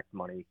Preservation Act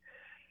money.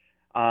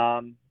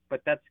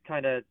 But that's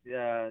kind of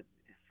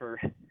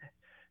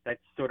that's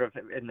sort of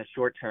in the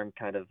short term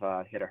kind of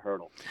hit a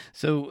hurdle.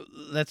 So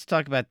let's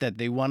talk about that.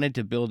 They wanted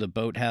to build a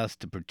boathouse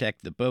to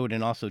protect the boat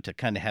and also to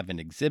kind of have an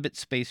exhibit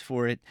space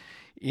for it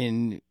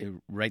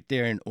right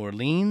there in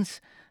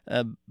Orleans.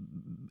 And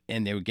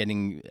they were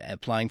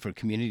applying for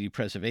community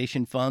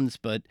preservation funds.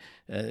 But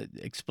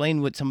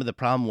explain what some of the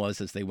problem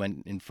was as they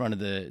went in front of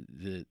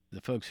the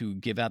folks who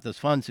give out those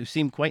funds, who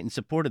seemed quite in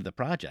support of the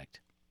project.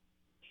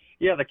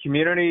 Yeah, the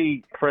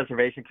Community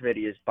Preservation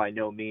Committee is by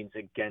no means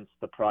against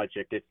the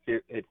project.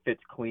 It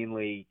fits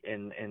cleanly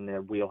in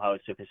the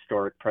wheelhouse of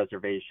historic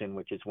preservation,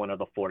 which is one of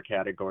the four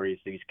categories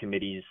these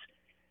committees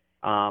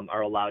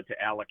are allowed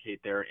to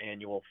allocate their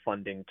annual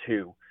funding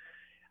to.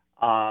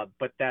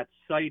 But that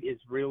site is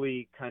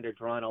really kind of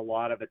drawn a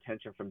lot of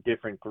attention from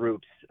different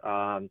groups.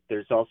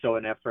 There's also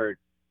an effort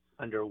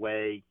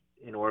underway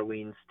in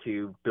Orleans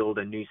to build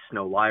a new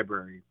snow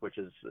library, which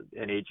is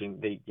an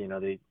aging.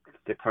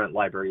 The current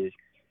library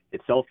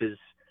itself is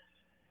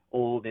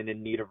old and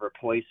in need of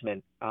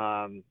replacement.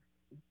 And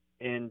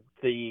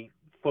the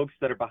folks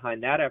that are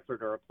behind that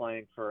effort are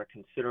applying for a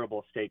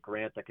considerable state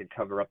grant that could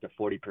cover up to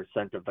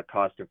 40% of the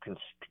cost of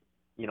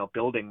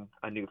building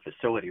a new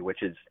facility,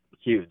 which is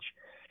huge.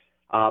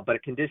 But a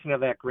condition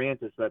of that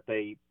grant is that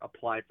they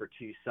apply for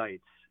two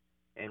sites,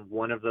 and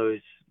one of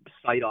those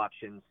site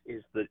options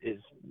is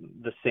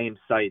the same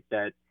site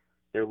that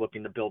they're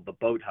looking to build the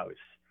boathouse.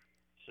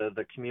 So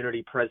the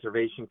Community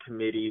Preservation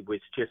Committee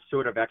was just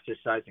sort of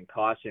exercising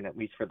caution, at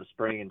least for the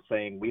spring, and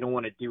saying we don't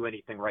want to do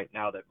anything right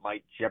now that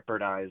might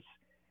jeopardize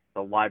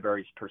the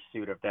library's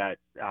pursuit of that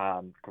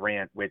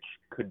grant, which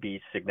could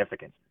be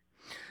significant.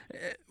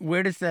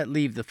 Where does that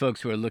leave the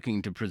folks who are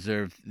looking to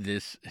preserve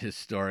this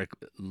historic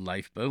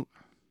lifeboat?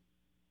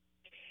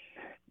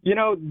 They're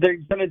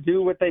going to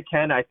do what they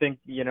can. I think,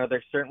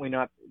 they're certainly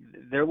not,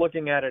 they're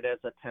looking at it as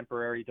a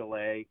temporary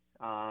delay.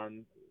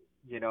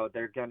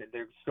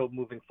 They're still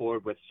moving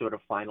forward with sort of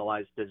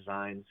finalized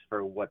designs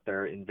for what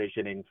they're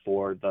envisioning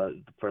for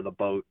the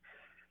boat.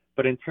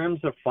 But in terms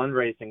of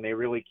fundraising, they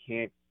really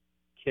can't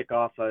kick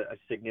off a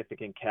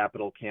significant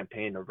capital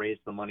campaign to raise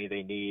the money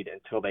they need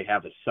until they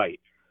have a site.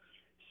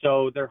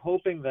 So they're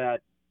hoping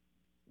that,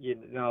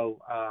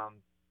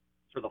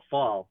 for the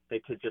fall, they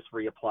could just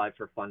reapply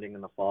for funding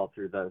in the fall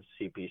through the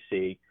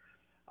CPC.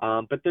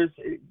 But there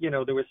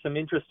was some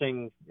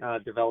interesting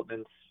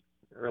developments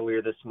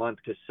earlier this month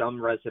because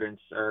some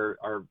residents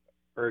are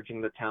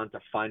urging the town to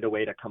find a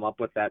way to come up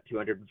with that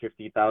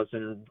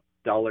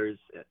 $250,000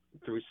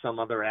 through some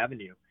other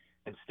avenue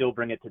and still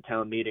bring it to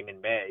town meeting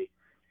in May.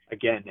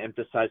 Again,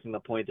 emphasizing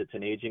the point it's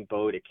an aging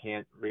boat. It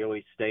can't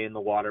really stay in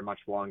the water much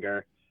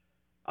longer.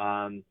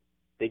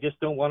 They just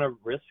don't want to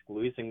risk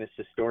losing this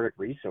historic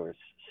resource.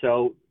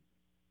 So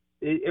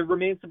it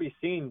remains to be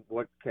seen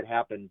what could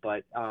happen,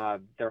 but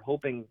they're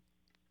hoping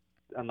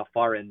on the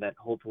far end that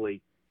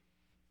hopefully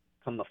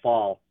come the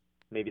fall,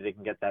 maybe they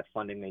can get that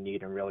funding they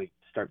need and really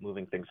start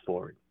moving things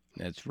forward.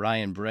 That's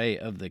Ryan Bray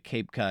of the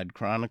Cape Cod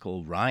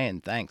Chronicle.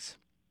 Ryan, thanks.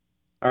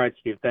 All right,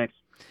 Steve, thanks.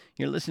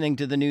 You're listening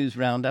to the News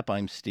Roundup.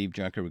 I'm Steve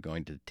Junker. We're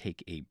going to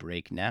take a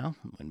break now.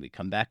 When we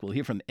come back, we'll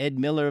hear from Ed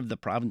Miller of the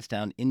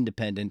Provincetown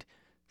Independent.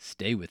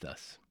 Stay with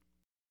us.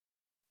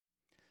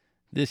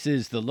 This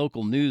is the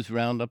local news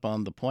roundup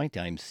on The Point.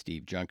 I'm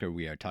Steve Junker.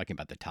 We are talking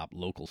about the top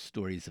local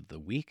stories of the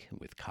week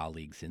with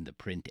colleagues in the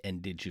print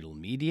and digital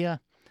media.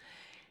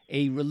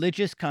 A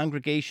religious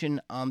congregation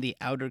on the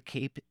Outer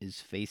Cape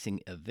is facing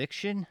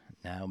eviction.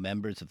 Now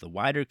members of the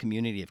wider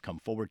community have come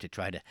forward to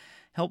try to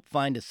help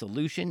find a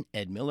solution.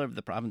 Ed Miller of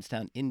the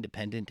Provincetown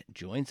Independent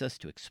joins us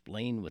to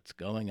explain what's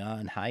going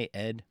on. Hi,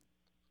 Ed.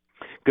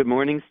 Good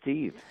morning,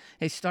 Steve.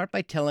 Hey, start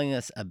by telling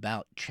us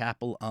about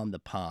Chapel on the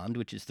Pond,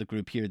 which is the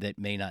group here that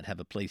may not have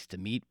a place to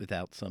meet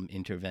without some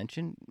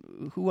intervention.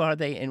 Who are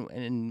they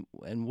and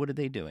what are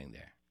they doing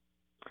there?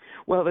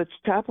 Well, the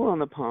Chapel on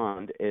the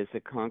Pond is a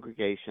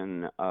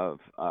congregation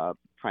of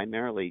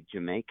primarily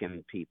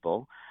Jamaican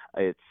people.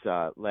 It's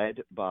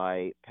led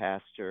by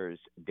pastors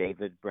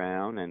David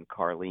Brown and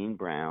Carlene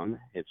Brown,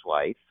 his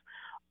wife,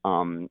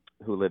 who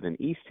live in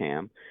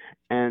Eastham.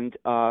 And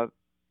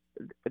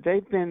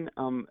they've been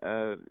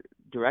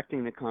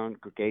directing the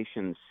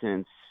congregation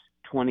since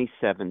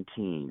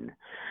 2017,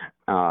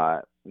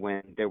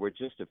 when there were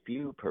just a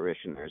few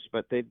parishioners,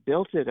 but they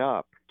built it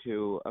up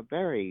to a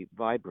very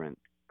vibrant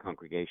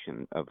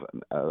congregation of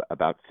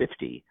about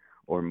 50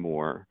 or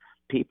more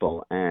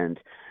people, and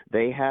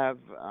they have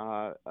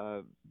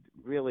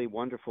really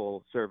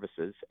wonderful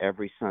services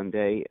every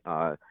Sunday.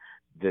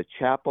 The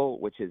chapel,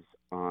 which is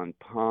on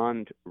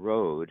Pond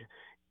Road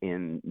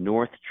in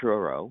North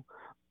Truro,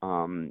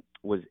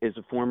 is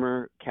a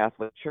former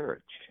Catholic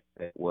church.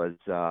 It was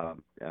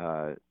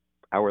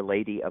Our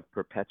Lady of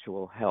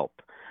Perpetual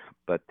Help,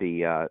 but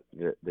the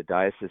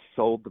diocese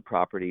sold the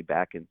property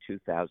back in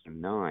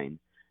 2009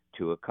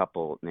 to a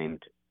couple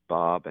named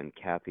Bob and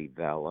Kathy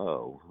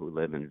Valleau, who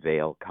live in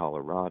Vail,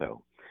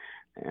 Colorado.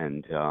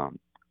 And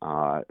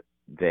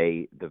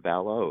the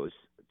Valleaus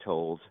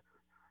told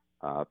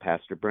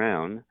Pastor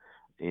Brown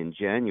in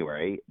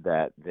January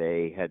that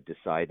they had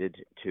decided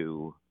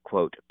to,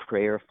 quote,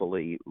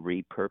 prayerfully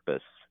repurpose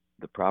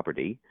the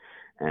property,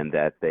 and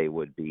that they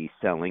would be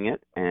selling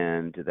it,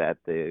 and that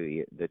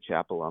the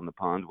Chapel on the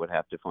Pond would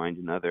have to find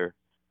another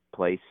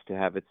place to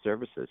have its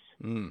services.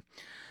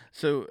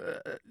 So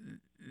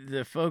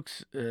the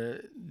folks,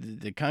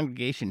 the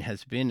congregation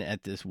has been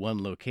at this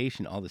one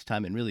location all this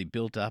time and really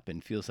built up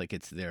and feels like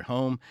it's their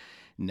home.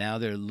 Now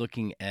they're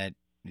looking at,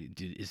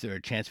 is there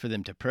a chance for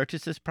them to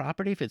purchase this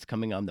property if it's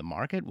coming on the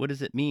market? What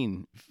does it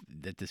mean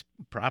that this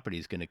property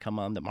is going to come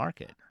on the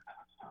market?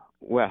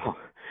 Well,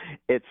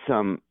 it's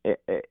a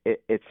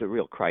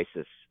real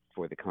crisis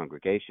for the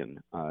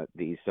congregation.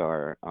 These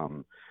are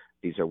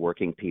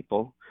working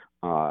people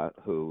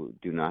who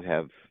do not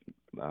have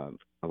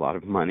a lot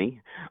of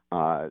money.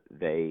 The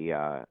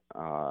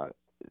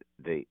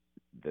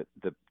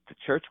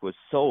church was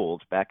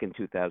sold back in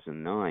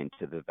 2009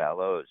 to the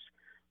Valleaus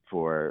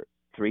for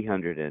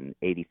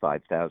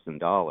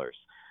 $385,000,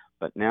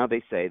 but now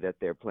they say that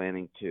they're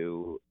planning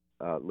to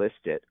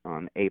list it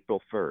on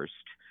April 1st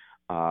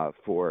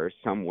for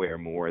somewhere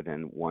more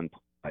than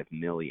 $1.5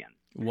 million.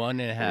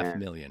 $1.5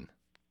 million.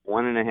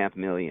 $1.5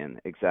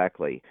 million,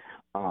 exactly.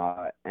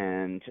 So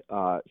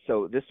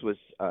this was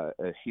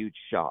a huge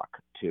shock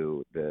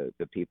to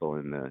the people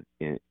in the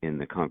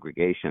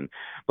congregation.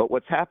 But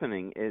what's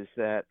happening is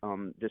that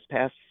this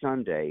past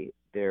Sunday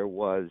there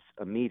was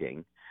a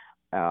meeting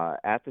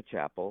at the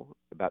chapel.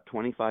 About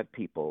 25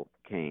 people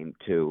came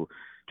to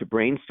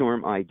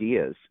brainstorm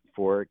ideas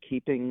for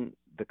keeping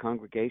the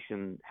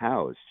congregation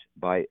housed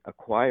by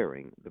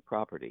acquiring the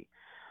property.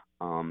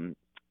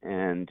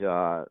 And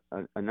a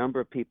number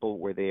of people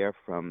were there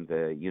from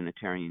the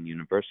Unitarian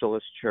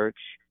Universalist Church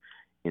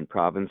in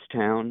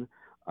Provincetown,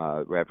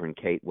 Reverend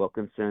Kate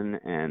Wilkinson,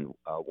 and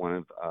one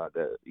of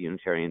the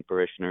Unitarian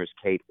parishioners,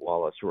 Kate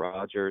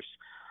Wallace-Rogers.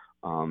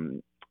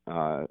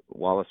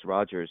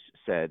 Wallace-Rogers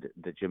said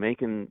the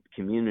Jamaican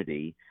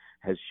community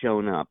has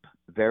shown up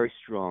very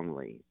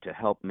strongly to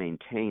help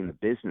maintain the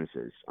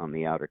businesses on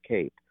the Outer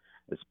Cape,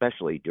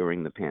 especially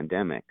during the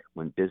pandemic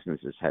when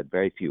businesses had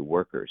very few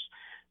workers.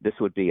 This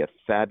would be a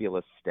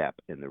fabulous step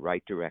in the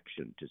right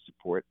direction to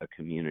support a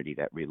community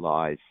that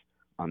relies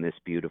on this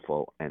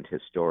beautiful and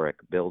historic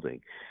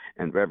building.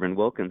 And Reverend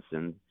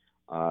Wilkinson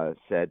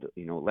said,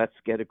 let's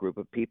get a group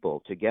of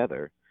people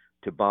together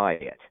to buy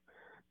it.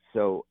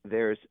 So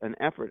there's an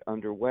effort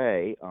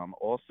underway.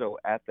 Also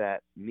at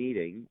that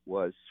meeting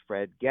was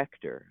Fred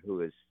Gechter,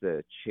 who is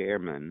the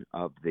chairman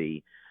of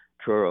the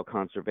Truro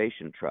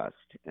Conservation Trust.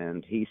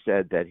 And he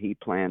said that he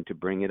planned to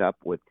bring it up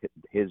with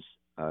his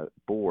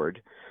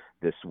board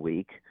this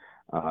week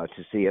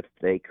to see if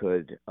they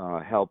could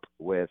help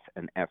with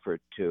an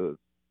effort to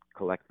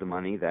collect the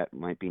money that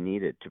might be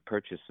needed to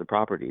purchase the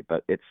property.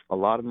 But it's a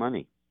lot of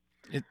money.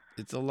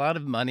 It's a lot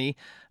of money.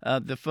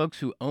 The folks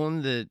who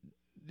own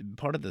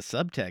part of the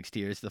subtext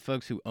here is the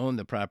folks who own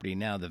the property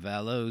now, the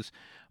Vallows,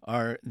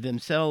 are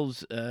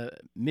themselves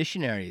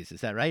missionaries.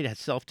 Is that right?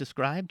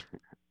 Self-described?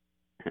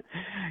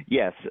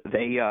 Yes.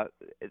 They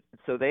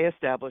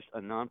established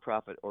a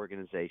nonprofit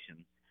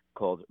organization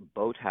called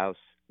Boathouse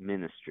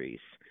Ministries.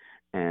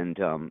 And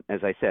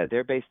as I said,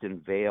 they're based in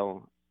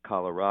Vail,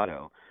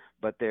 Colorado,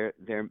 but they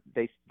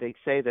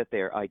say that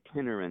they're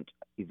itinerant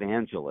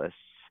evangelists,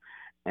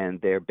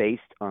 and they're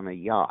based on a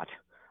yacht,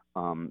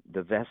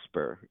 the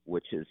Vesper,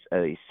 which is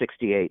a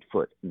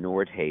 68-foot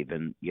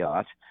Nordhaven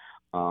yacht,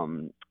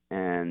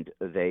 and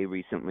they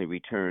recently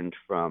returned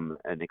from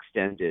an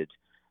extended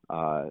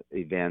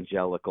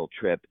evangelical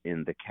trip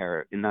in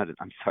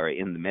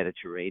the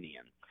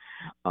Mediterranean.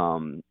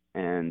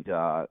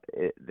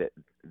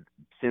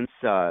 Since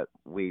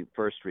we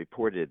first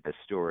reported this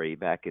story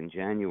back in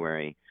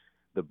January,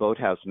 the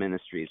Boathouse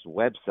Ministries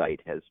website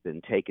has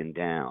been taken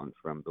down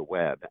from the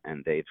web,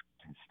 and they've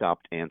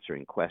stopped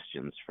answering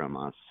questions from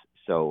us.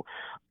 So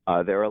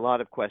there are a lot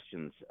of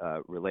questions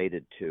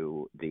related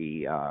to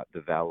the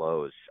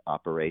Vallows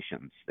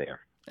operations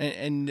there.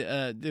 And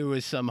there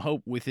was some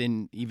hope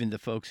within even the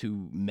folks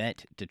who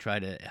met to try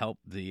to help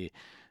the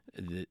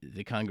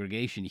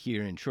congregation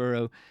here in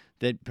Truro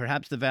that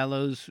perhaps the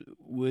Vallows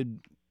would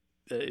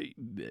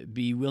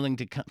be willing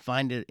to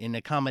find an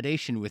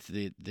accommodation with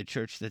the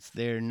church that's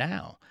there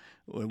now,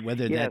 or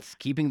whether that's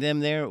keeping them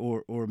there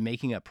or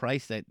making a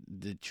price that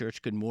the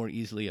church could more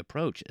easily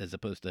approach, as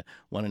opposed to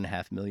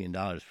 $1.5 million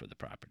for the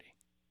property.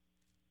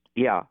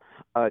 Yeah.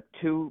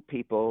 Two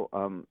people,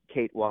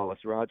 Kate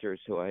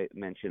Wallace-Rogers, who I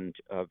mentioned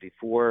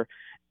before,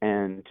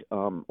 and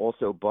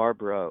also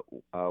Barbara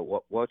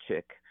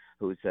Wojcik,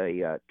 who's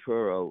a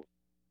Truro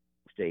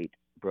state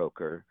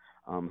broker,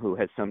 who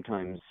has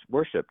sometimes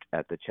worshipped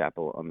at the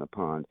chapel on the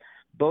pond,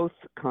 both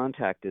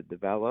contacted the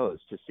Vallows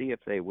to see if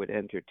they would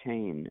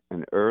entertain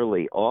an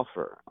early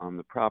offer on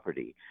the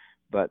property,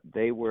 but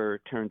they were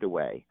turned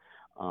away.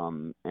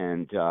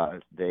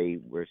 They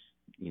were,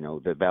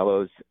 the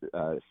Vallows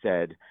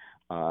said,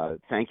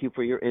 thank you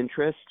for your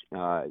interest.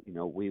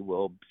 We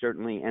will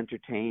certainly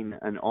entertain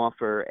an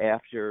offer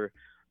after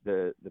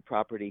the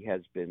property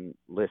has been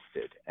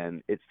listed.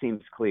 And it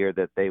seems clear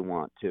that they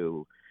want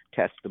to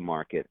test the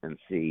market and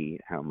see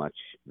how much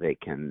they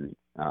can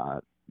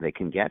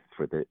get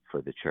for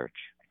the church.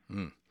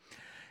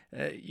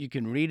 You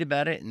can read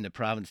about it in the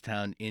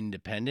Provincetown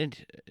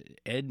Independent.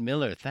 Ed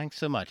Miller, thanks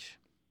so much.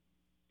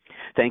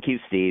 Thank you,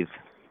 Steve.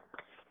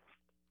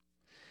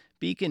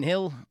 Beacon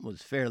Hill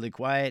was fairly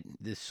quiet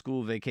this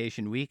school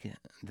vacation week.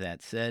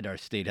 That said, our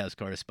State House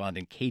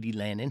correspondent Katie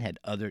Lannon had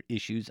other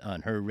issues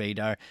on her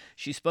radar.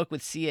 She spoke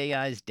with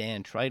CAI's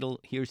Dan Tritle.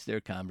 Here's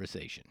their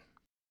conversation.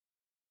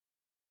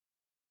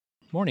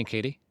 Morning,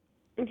 Katie.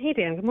 Hey,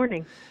 Dan. Good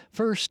morning.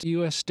 First,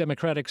 U.S.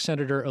 Democratic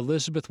Senator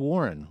Elizabeth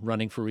Warren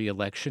running for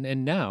re-election,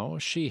 and now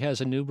she has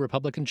a new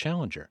Republican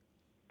challenger.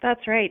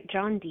 That's right.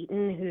 John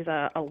Deaton, who's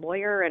a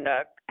lawyer and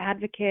an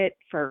advocate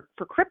for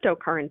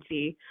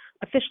cryptocurrency,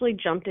 officially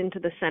jumped into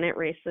the Senate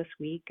race this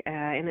week,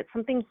 and it's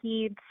something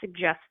he'd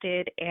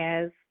suggested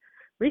as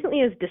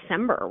recently as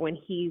December when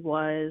he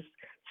was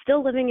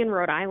still living in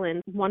Rhode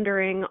Island,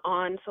 wondering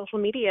on social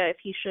media if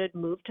he should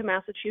move to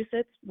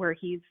Massachusetts, where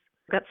he's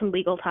got some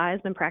legal ties,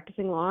 been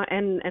practicing law,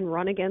 and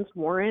run against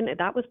Warren.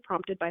 That was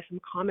prompted by some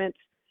comments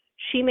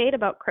she made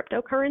about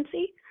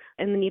cryptocurrency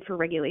and the need for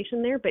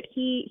regulation there. But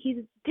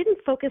he didn't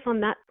focus on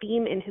that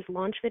theme in his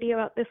launch video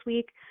out this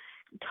week,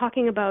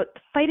 talking about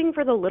fighting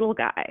for the little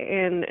guy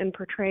and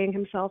portraying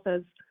himself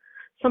as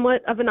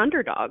somewhat of an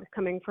underdog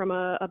coming from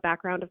a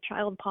background of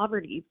child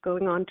poverty,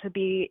 going on to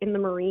be in the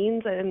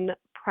Marines and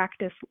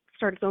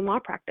start his own law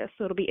practice.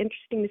 So it'll be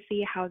interesting to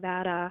see how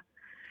that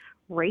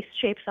race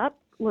shapes up.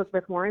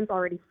 Elizabeth Warren's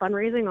already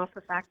fundraising off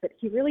the fact that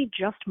he really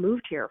just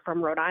moved here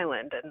from Rhode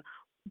Island and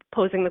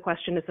posing the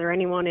question, is there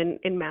anyone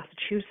in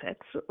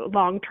Massachusetts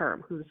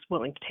long-term who's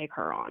willing to take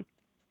her on?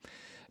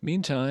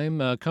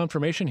 Meantime, a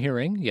confirmation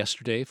hearing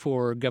yesterday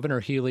for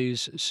Governor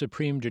Healey's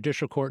Supreme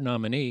Judicial Court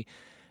nominee,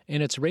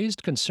 and it's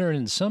raised concern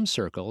in some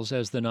circles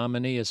as the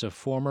nominee is a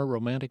former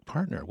romantic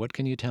partner. What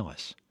can you tell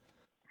us?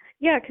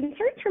 Yeah,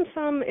 concerns from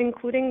some,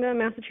 including the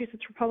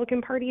Massachusetts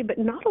Republican Party, but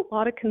not a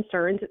lot of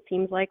concerns, it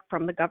seems like,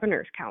 from the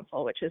Governor's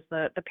Council, which is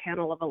the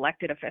panel of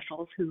elected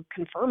officials who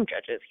confirm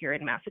judges here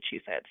in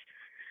Massachusetts.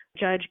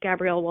 Judge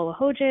Gabrielle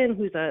Wolahojian,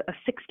 who's a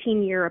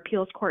 16-year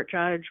appeals court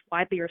judge,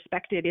 widely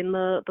respected in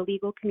the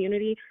legal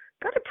community,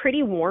 got a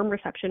pretty warm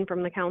reception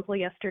from the council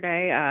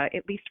yesterday.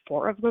 At least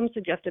 4 of them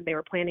suggested they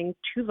were planning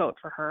to vote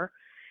for her.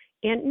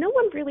 And no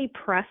one really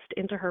pressed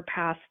into her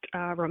past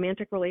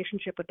romantic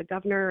relationship with the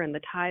governor and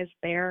the ties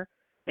there.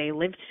 They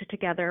lived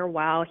together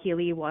while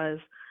Healey was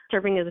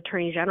serving as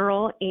Attorney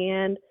General.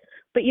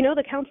 But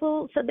the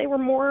council said they were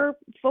more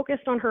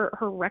focused on her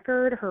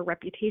record, her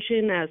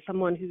reputation as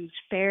someone who's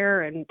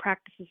fair and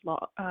practices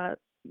law,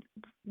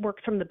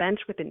 works from the bench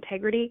with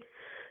integrity.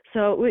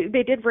 So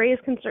they did raise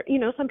concern.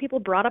 Some people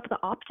brought up the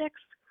optics,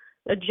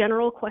 a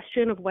general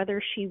question of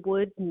whether she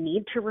would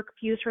need to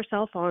recuse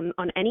herself on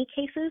any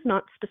cases,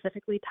 not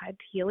specifically tied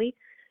to Healey.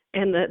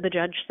 And the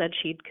judge said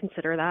she'd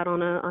consider that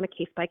on a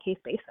case-by-case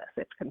basis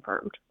if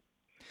confirmed.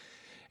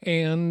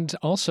 And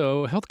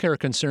also, healthcare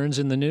concerns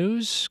in the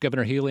news.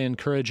 Governor Healey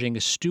encouraging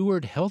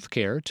Steward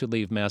Healthcare to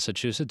leave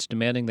Massachusetts,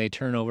 demanding they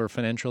turn over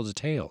financial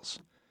details.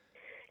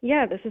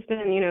 Yeah, this has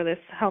been, this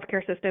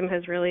healthcare system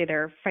has really,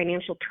 their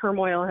financial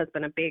turmoil has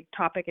been a big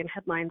topic in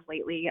headlines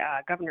lately.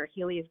 Governor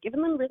Healey has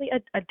given them really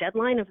a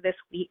deadline of this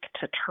week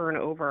to turn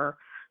over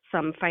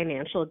some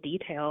financial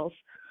details,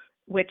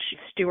 which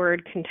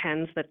Steward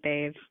contends that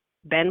they've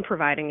been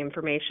providing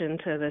information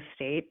to the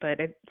state, but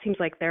it seems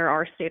like there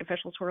are state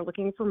officials who are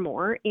looking for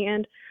more.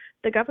 And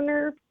the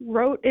governor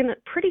wrote in a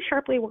pretty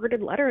sharply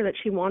worded letter that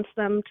she wants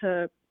them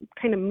to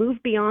kind of move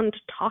beyond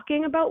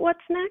talking about what's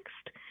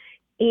next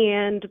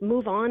and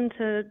move on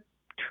to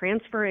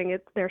transferring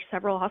it. There are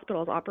several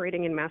hospitals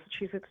operating in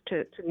Massachusetts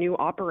to new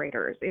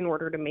operators in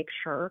order to make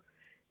sure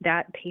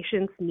that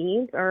patients'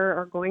 needs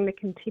are going to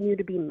continue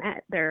to be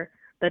met.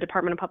 The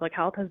Department of Public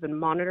Health has been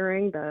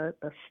monitoring the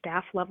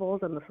staff levels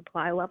and the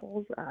supply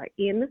levels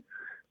in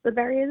the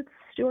various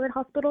Steward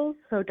hospitals.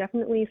 So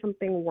definitely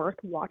something worth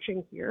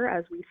watching here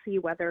as we see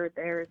whether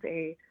there's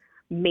a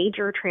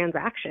major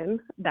transaction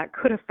that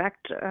could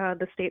affect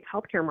the state's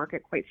healthcare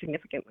market quite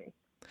significantly.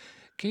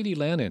 Katie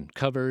Lannon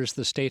covers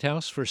the State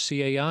House for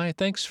CAI.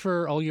 Thanks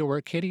for all your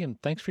work, Katie, and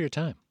thanks for your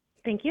time.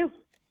 Thank you.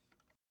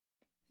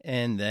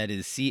 And that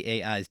is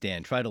CAI's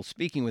Dan Treidel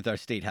speaking with our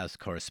State House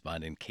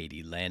correspondent,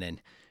 Katie Lannon.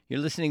 You're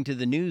listening to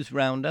the News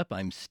Roundup.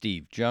 I'm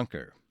Steve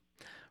Junker.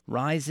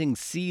 Rising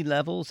sea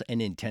levels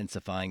and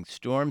intensifying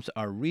storms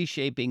are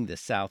reshaping the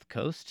South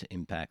Coast,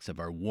 impacts of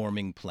our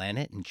warming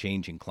planet and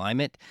changing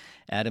climate.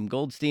 Adam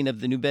Goldstein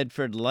of the New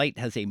Bedford Light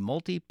has a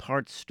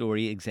multi-part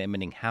story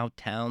examining how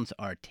towns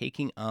are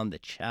taking on the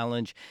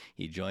challenge.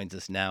 He joins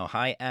us now.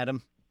 Hi,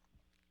 Adam.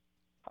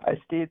 Hi,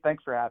 Steve.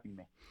 Thanks for having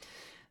me.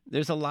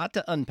 There's a lot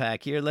to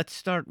unpack here. Let's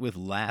start with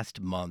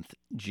last month,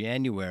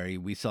 January.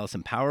 We saw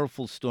some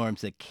powerful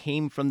storms that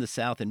came from the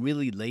south and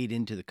really laid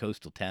into the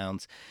coastal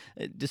towns.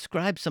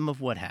 Describe some of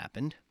what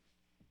happened.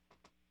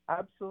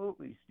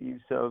 Absolutely, Steve.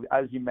 So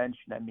as you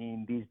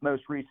mentioned, these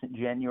most recent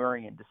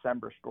January and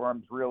December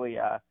storms really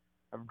have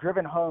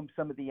driven home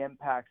some of the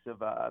impacts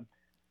of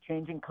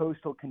changing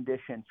coastal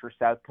conditions for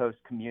South Coast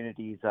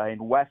communities.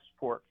 In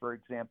Westport, for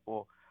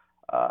example,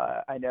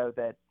 I know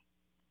that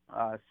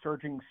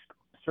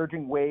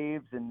surging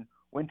waves and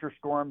winter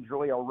storms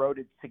really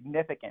eroded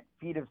significant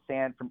feet of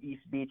sand from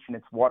East Beach and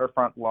its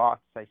waterfront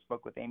lots. I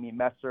spoke with Amy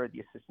Messer,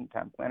 the assistant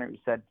town planner, who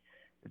said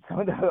that some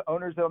of the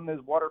owners on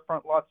those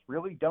waterfront lots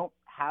really don't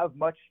have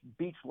much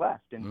beach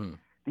left. And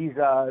these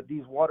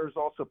waters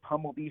also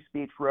pummeled East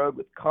Beach Road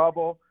with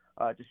cobble,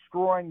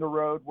 destroying the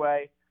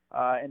roadway,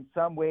 and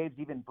some waves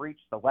even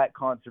breached the Let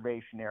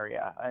Conservation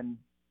Area. And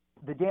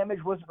the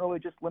damage wasn't really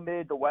just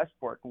limited to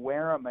Westport.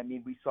 Wareham,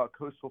 we saw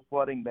coastal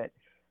flooding that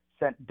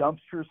sent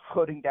dumpsters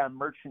floating down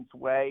Merchants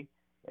Way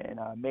and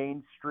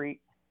Main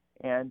Street.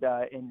 And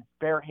in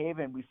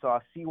Fairhaven, we saw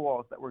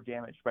seawalls that were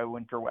damaged by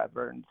winter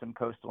weather and some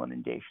coastal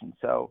inundation.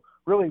 So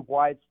really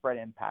widespread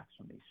impacts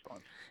from these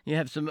storms. You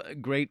have some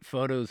great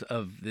photos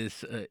of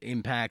this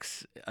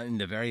impacts in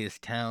the various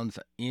towns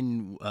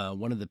in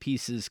one of the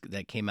pieces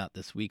that came out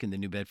this week in the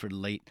New Bedford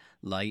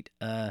Light.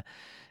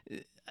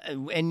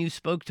 And you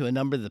spoke to a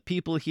number of the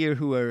people here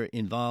who are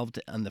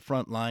involved on the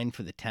front line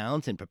for the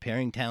towns and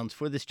preparing towns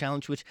for this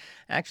challenge, which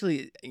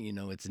actually,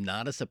 it's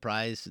not a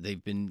surprise.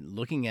 They've been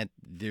looking at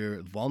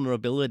their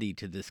vulnerability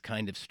to this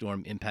kind of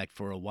storm impact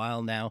for a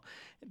while now.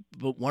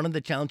 But one of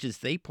the challenges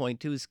they point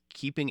to is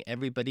keeping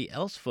everybody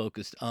else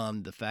focused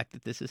on the fact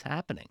that this is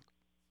happening.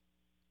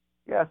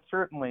 Yeah,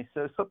 certainly.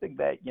 So something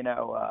that,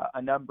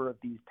 a number of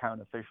these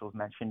town officials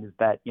mentioned is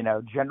that,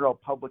 general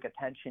public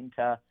attention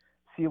to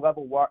sea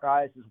level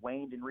rise has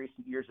waned in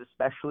recent years,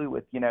 especially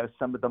with,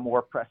 some of the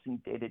more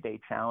pressing day-to-day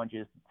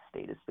challenges the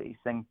state is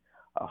facing,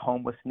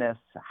 homelessness,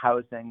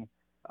 housing,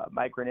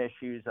 migrant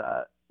issues.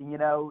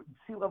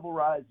 Sea level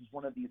rise is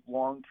one of these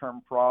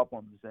long-term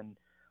problems. And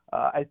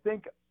I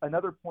think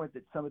another point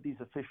that some of these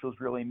officials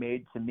really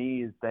made to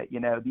me is that,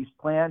 these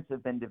plans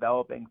have been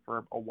developing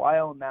for a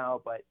while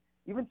now, but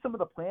even some of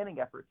the planning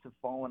efforts have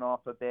fallen off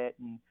a bit.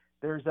 And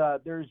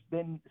there's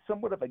been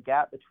somewhat of a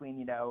gap between,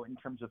 in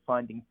terms of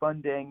finding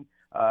funding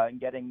and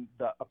getting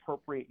the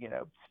appropriate,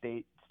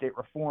 state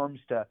reforms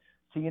to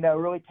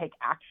really take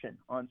action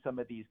on some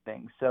of these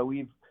things. So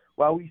we've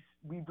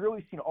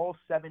really seen all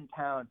 7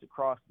 towns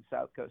across the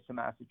south coast of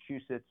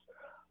Massachusetts,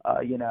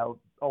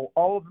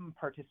 all of them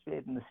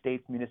participated in the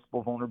state's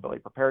municipal vulnerability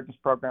preparedness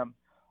program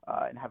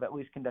and have at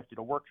least conducted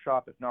a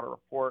workshop, if not a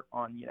report,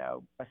 on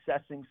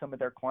assessing some of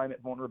their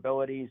climate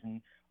vulnerabilities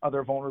and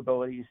other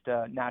vulnerabilities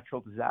to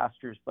natural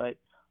disasters. But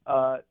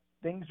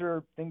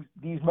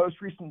these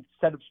most recent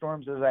set of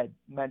storms, as I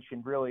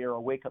mentioned, really are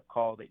a wake-up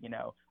call that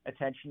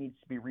attention needs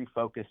to be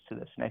refocused to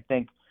this. And I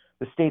think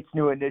the state's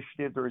new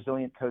initiative, the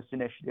Resilient Coast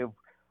Initiative,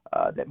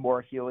 that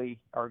Maura Healey,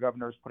 our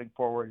governor, is putting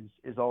forward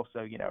is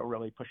also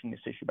really pushing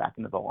this issue back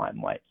into the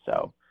limelight.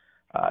 So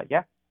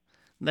yeah.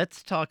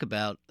 Let's talk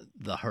about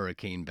the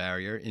hurricane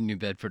barrier in New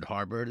Bedford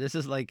Harbor. This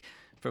is like,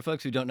 for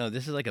folks who don't know,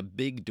 this is like a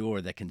big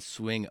door that can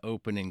swing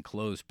open and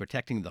close,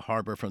 protecting the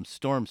harbor from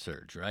storm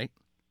surge, right?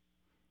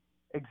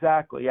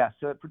 Exactly, yeah.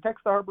 So it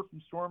protects the harbor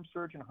from storm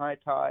surge and high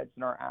tides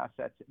and our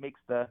assets. It makes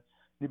the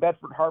New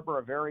Bedford Harbor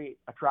a very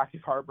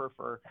attractive harbor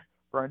for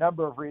a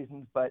number of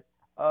reasons. But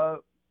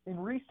in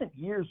recent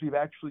years, we've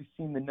actually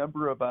seen the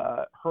number of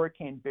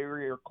hurricane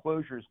barrier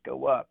closures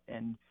go up.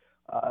 And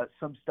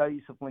some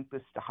studies have linked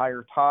this to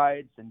higher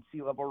tides and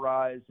sea level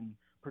rise, and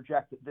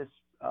project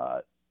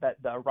that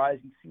the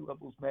rising sea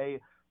levels may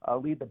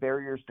lead the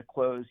barriers to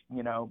close,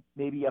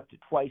 maybe up to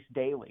twice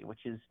daily,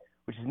 which is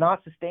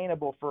not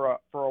sustainable for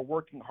a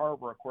working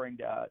harbor, according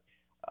to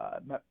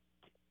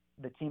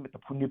the team at the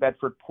New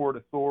Bedford Port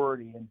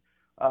Authority. And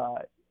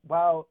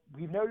while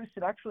we've noticed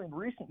it actually in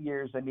recent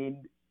years, I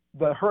mean,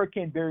 the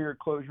hurricane barrier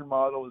closure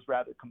model is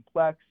rather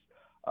complex.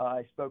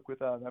 I spoke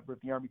with a member of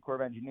the Army Corps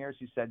of Engineers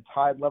who said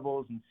tide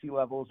levels and sea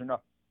levels are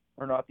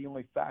not the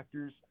only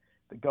factors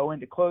that go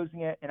into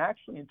closing it. And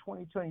actually in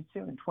 2022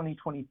 and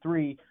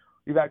 2023,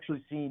 we've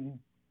actually seen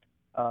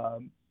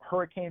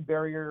hurricane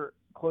barrier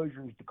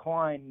closures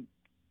decline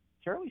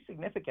fairly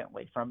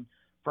significantly from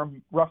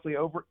roughly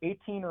over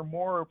 18 or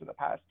more over the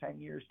past 10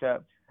 years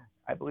to,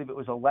 I believe it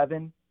was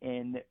 11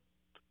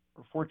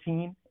 or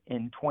 14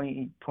 in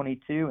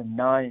 2022 and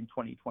 9 in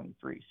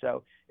 2023.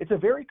 So it's a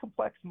very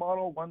complex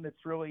model, one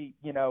that's really,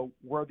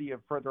 worthy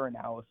of further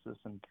analysis.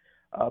 And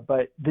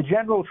but the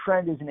general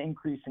trend is an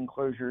increase in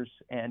closures,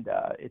 and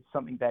it's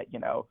something that,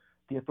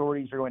 the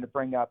authorities are going to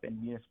bring up in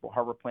municipal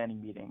harbor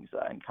planning meetings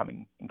in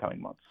coming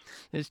months.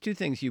 There's 2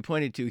 things you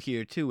pointed to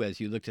here, too, as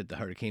you looked at the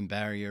hurricane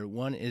barrier.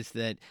 One is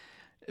that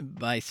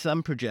by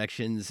some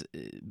projections,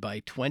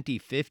 by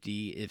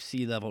 2050, if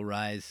sea level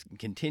rise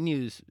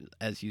continues,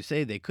 as you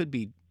say, it could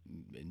be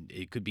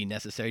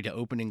necessary to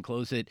open and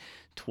close it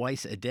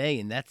twice a day,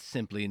 and that's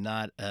simply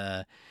not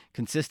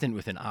consistent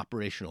with an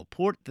operational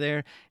port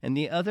there. And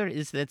the other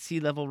is that sea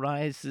level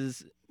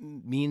rise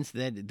means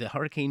that the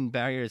hurricane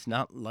barrier is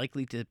not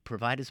likely to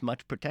provide as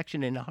much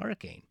protection in a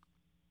hurricane.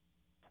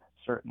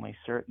 Certainly,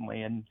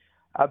 and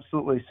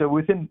absolutely. So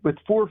with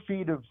 4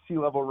 feet of sea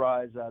level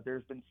rise,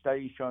 there's been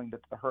studies showing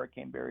that the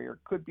hurricane barrier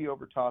could be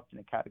overtopped in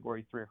a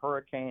Category 3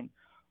 hurricane.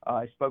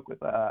 I spoke with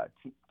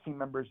team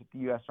members at the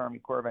U.S. Army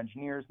Corps of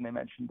Engineers, and they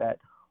mentioned that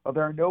while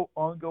there are no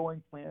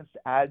ongoing plans to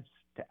add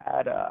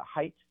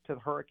height to the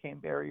hurricane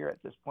barrier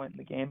at this point in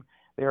the game,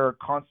 they are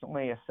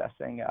constantly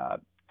assessing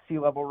sea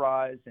level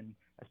rise, and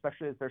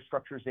especially as their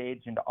structures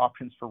age, into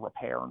options for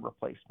repair and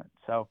replacement.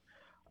 So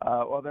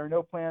while there are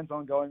no plans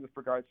ongoing with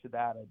regards to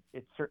that,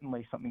 it's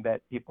certainly something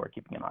that people are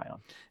keeping an eye on.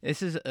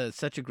 This is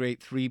such a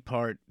great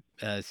 3-part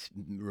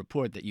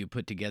report that you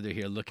put together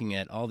here, looking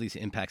at all these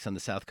impacts on the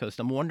South Coast.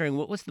 I'm wondering,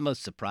 what was the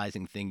most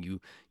surprising thing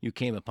you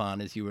came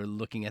upon as you were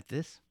looking at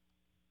this?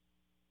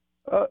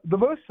 The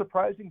most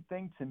surprising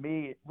thing to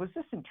me was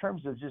just in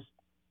terms of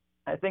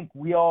I think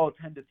we all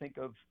tend to think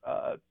of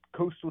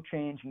coastal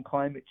change and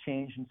climate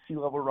change and sea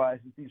level rise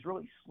as these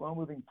really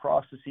slow-moving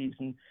processes,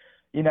 and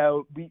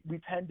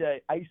we tend to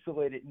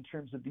isolate it in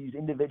terms of these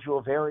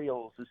individual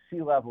variables of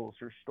sea levels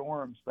or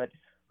storms, but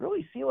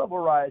really sea level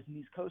rise and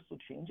these coastal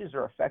changes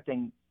are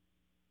affecting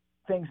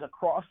things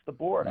across the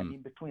board. I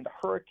mean, between the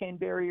hurricane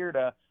barrier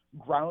to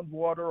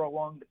groundwater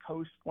along the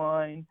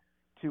coastline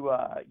to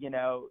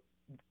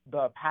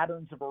the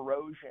patterns of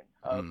erosion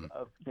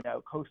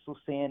of coastal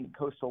sand and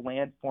coastal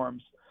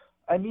landforms.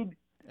 I mean,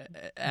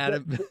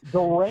 the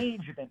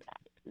range of impacts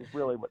is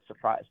really what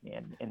surprised me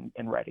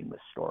in writing this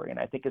story, and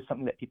I think it's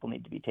something that people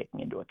need to be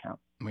taking into account.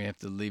 We have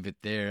to leave it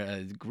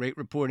there. Great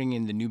reporting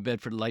in the New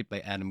Bedford Light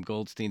by Adam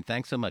Goldstein.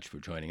 Thanks so much for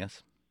joining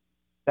us.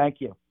 Thank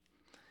you.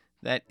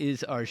 That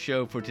is our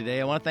show for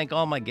today. I want to thank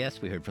all my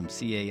guests. We heard from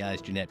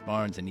CAI's Jeanette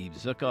Barnes and Eve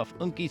Zukoff,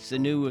 Unki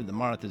Sanu of the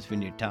Martha's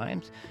Vineyard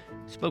Times.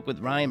 Spoke with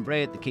Ryan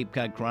Bray at the Cape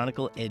Cod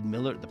Chronicle, Ed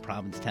Miller at the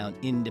Provincetown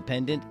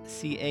Independent.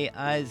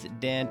 CAI's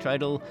Dan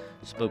Tritle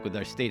spoke with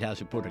our State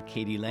House reporter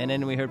Katie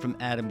Lannon, and we heard from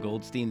Adam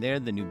Goldstein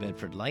there, the New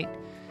Bedford Light.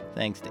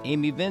 Thanks to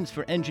Amy Vince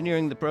for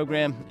engineering the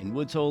program. In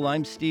Woods Hole,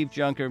 I'm Steve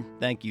Junker.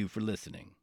 Thank you for listening.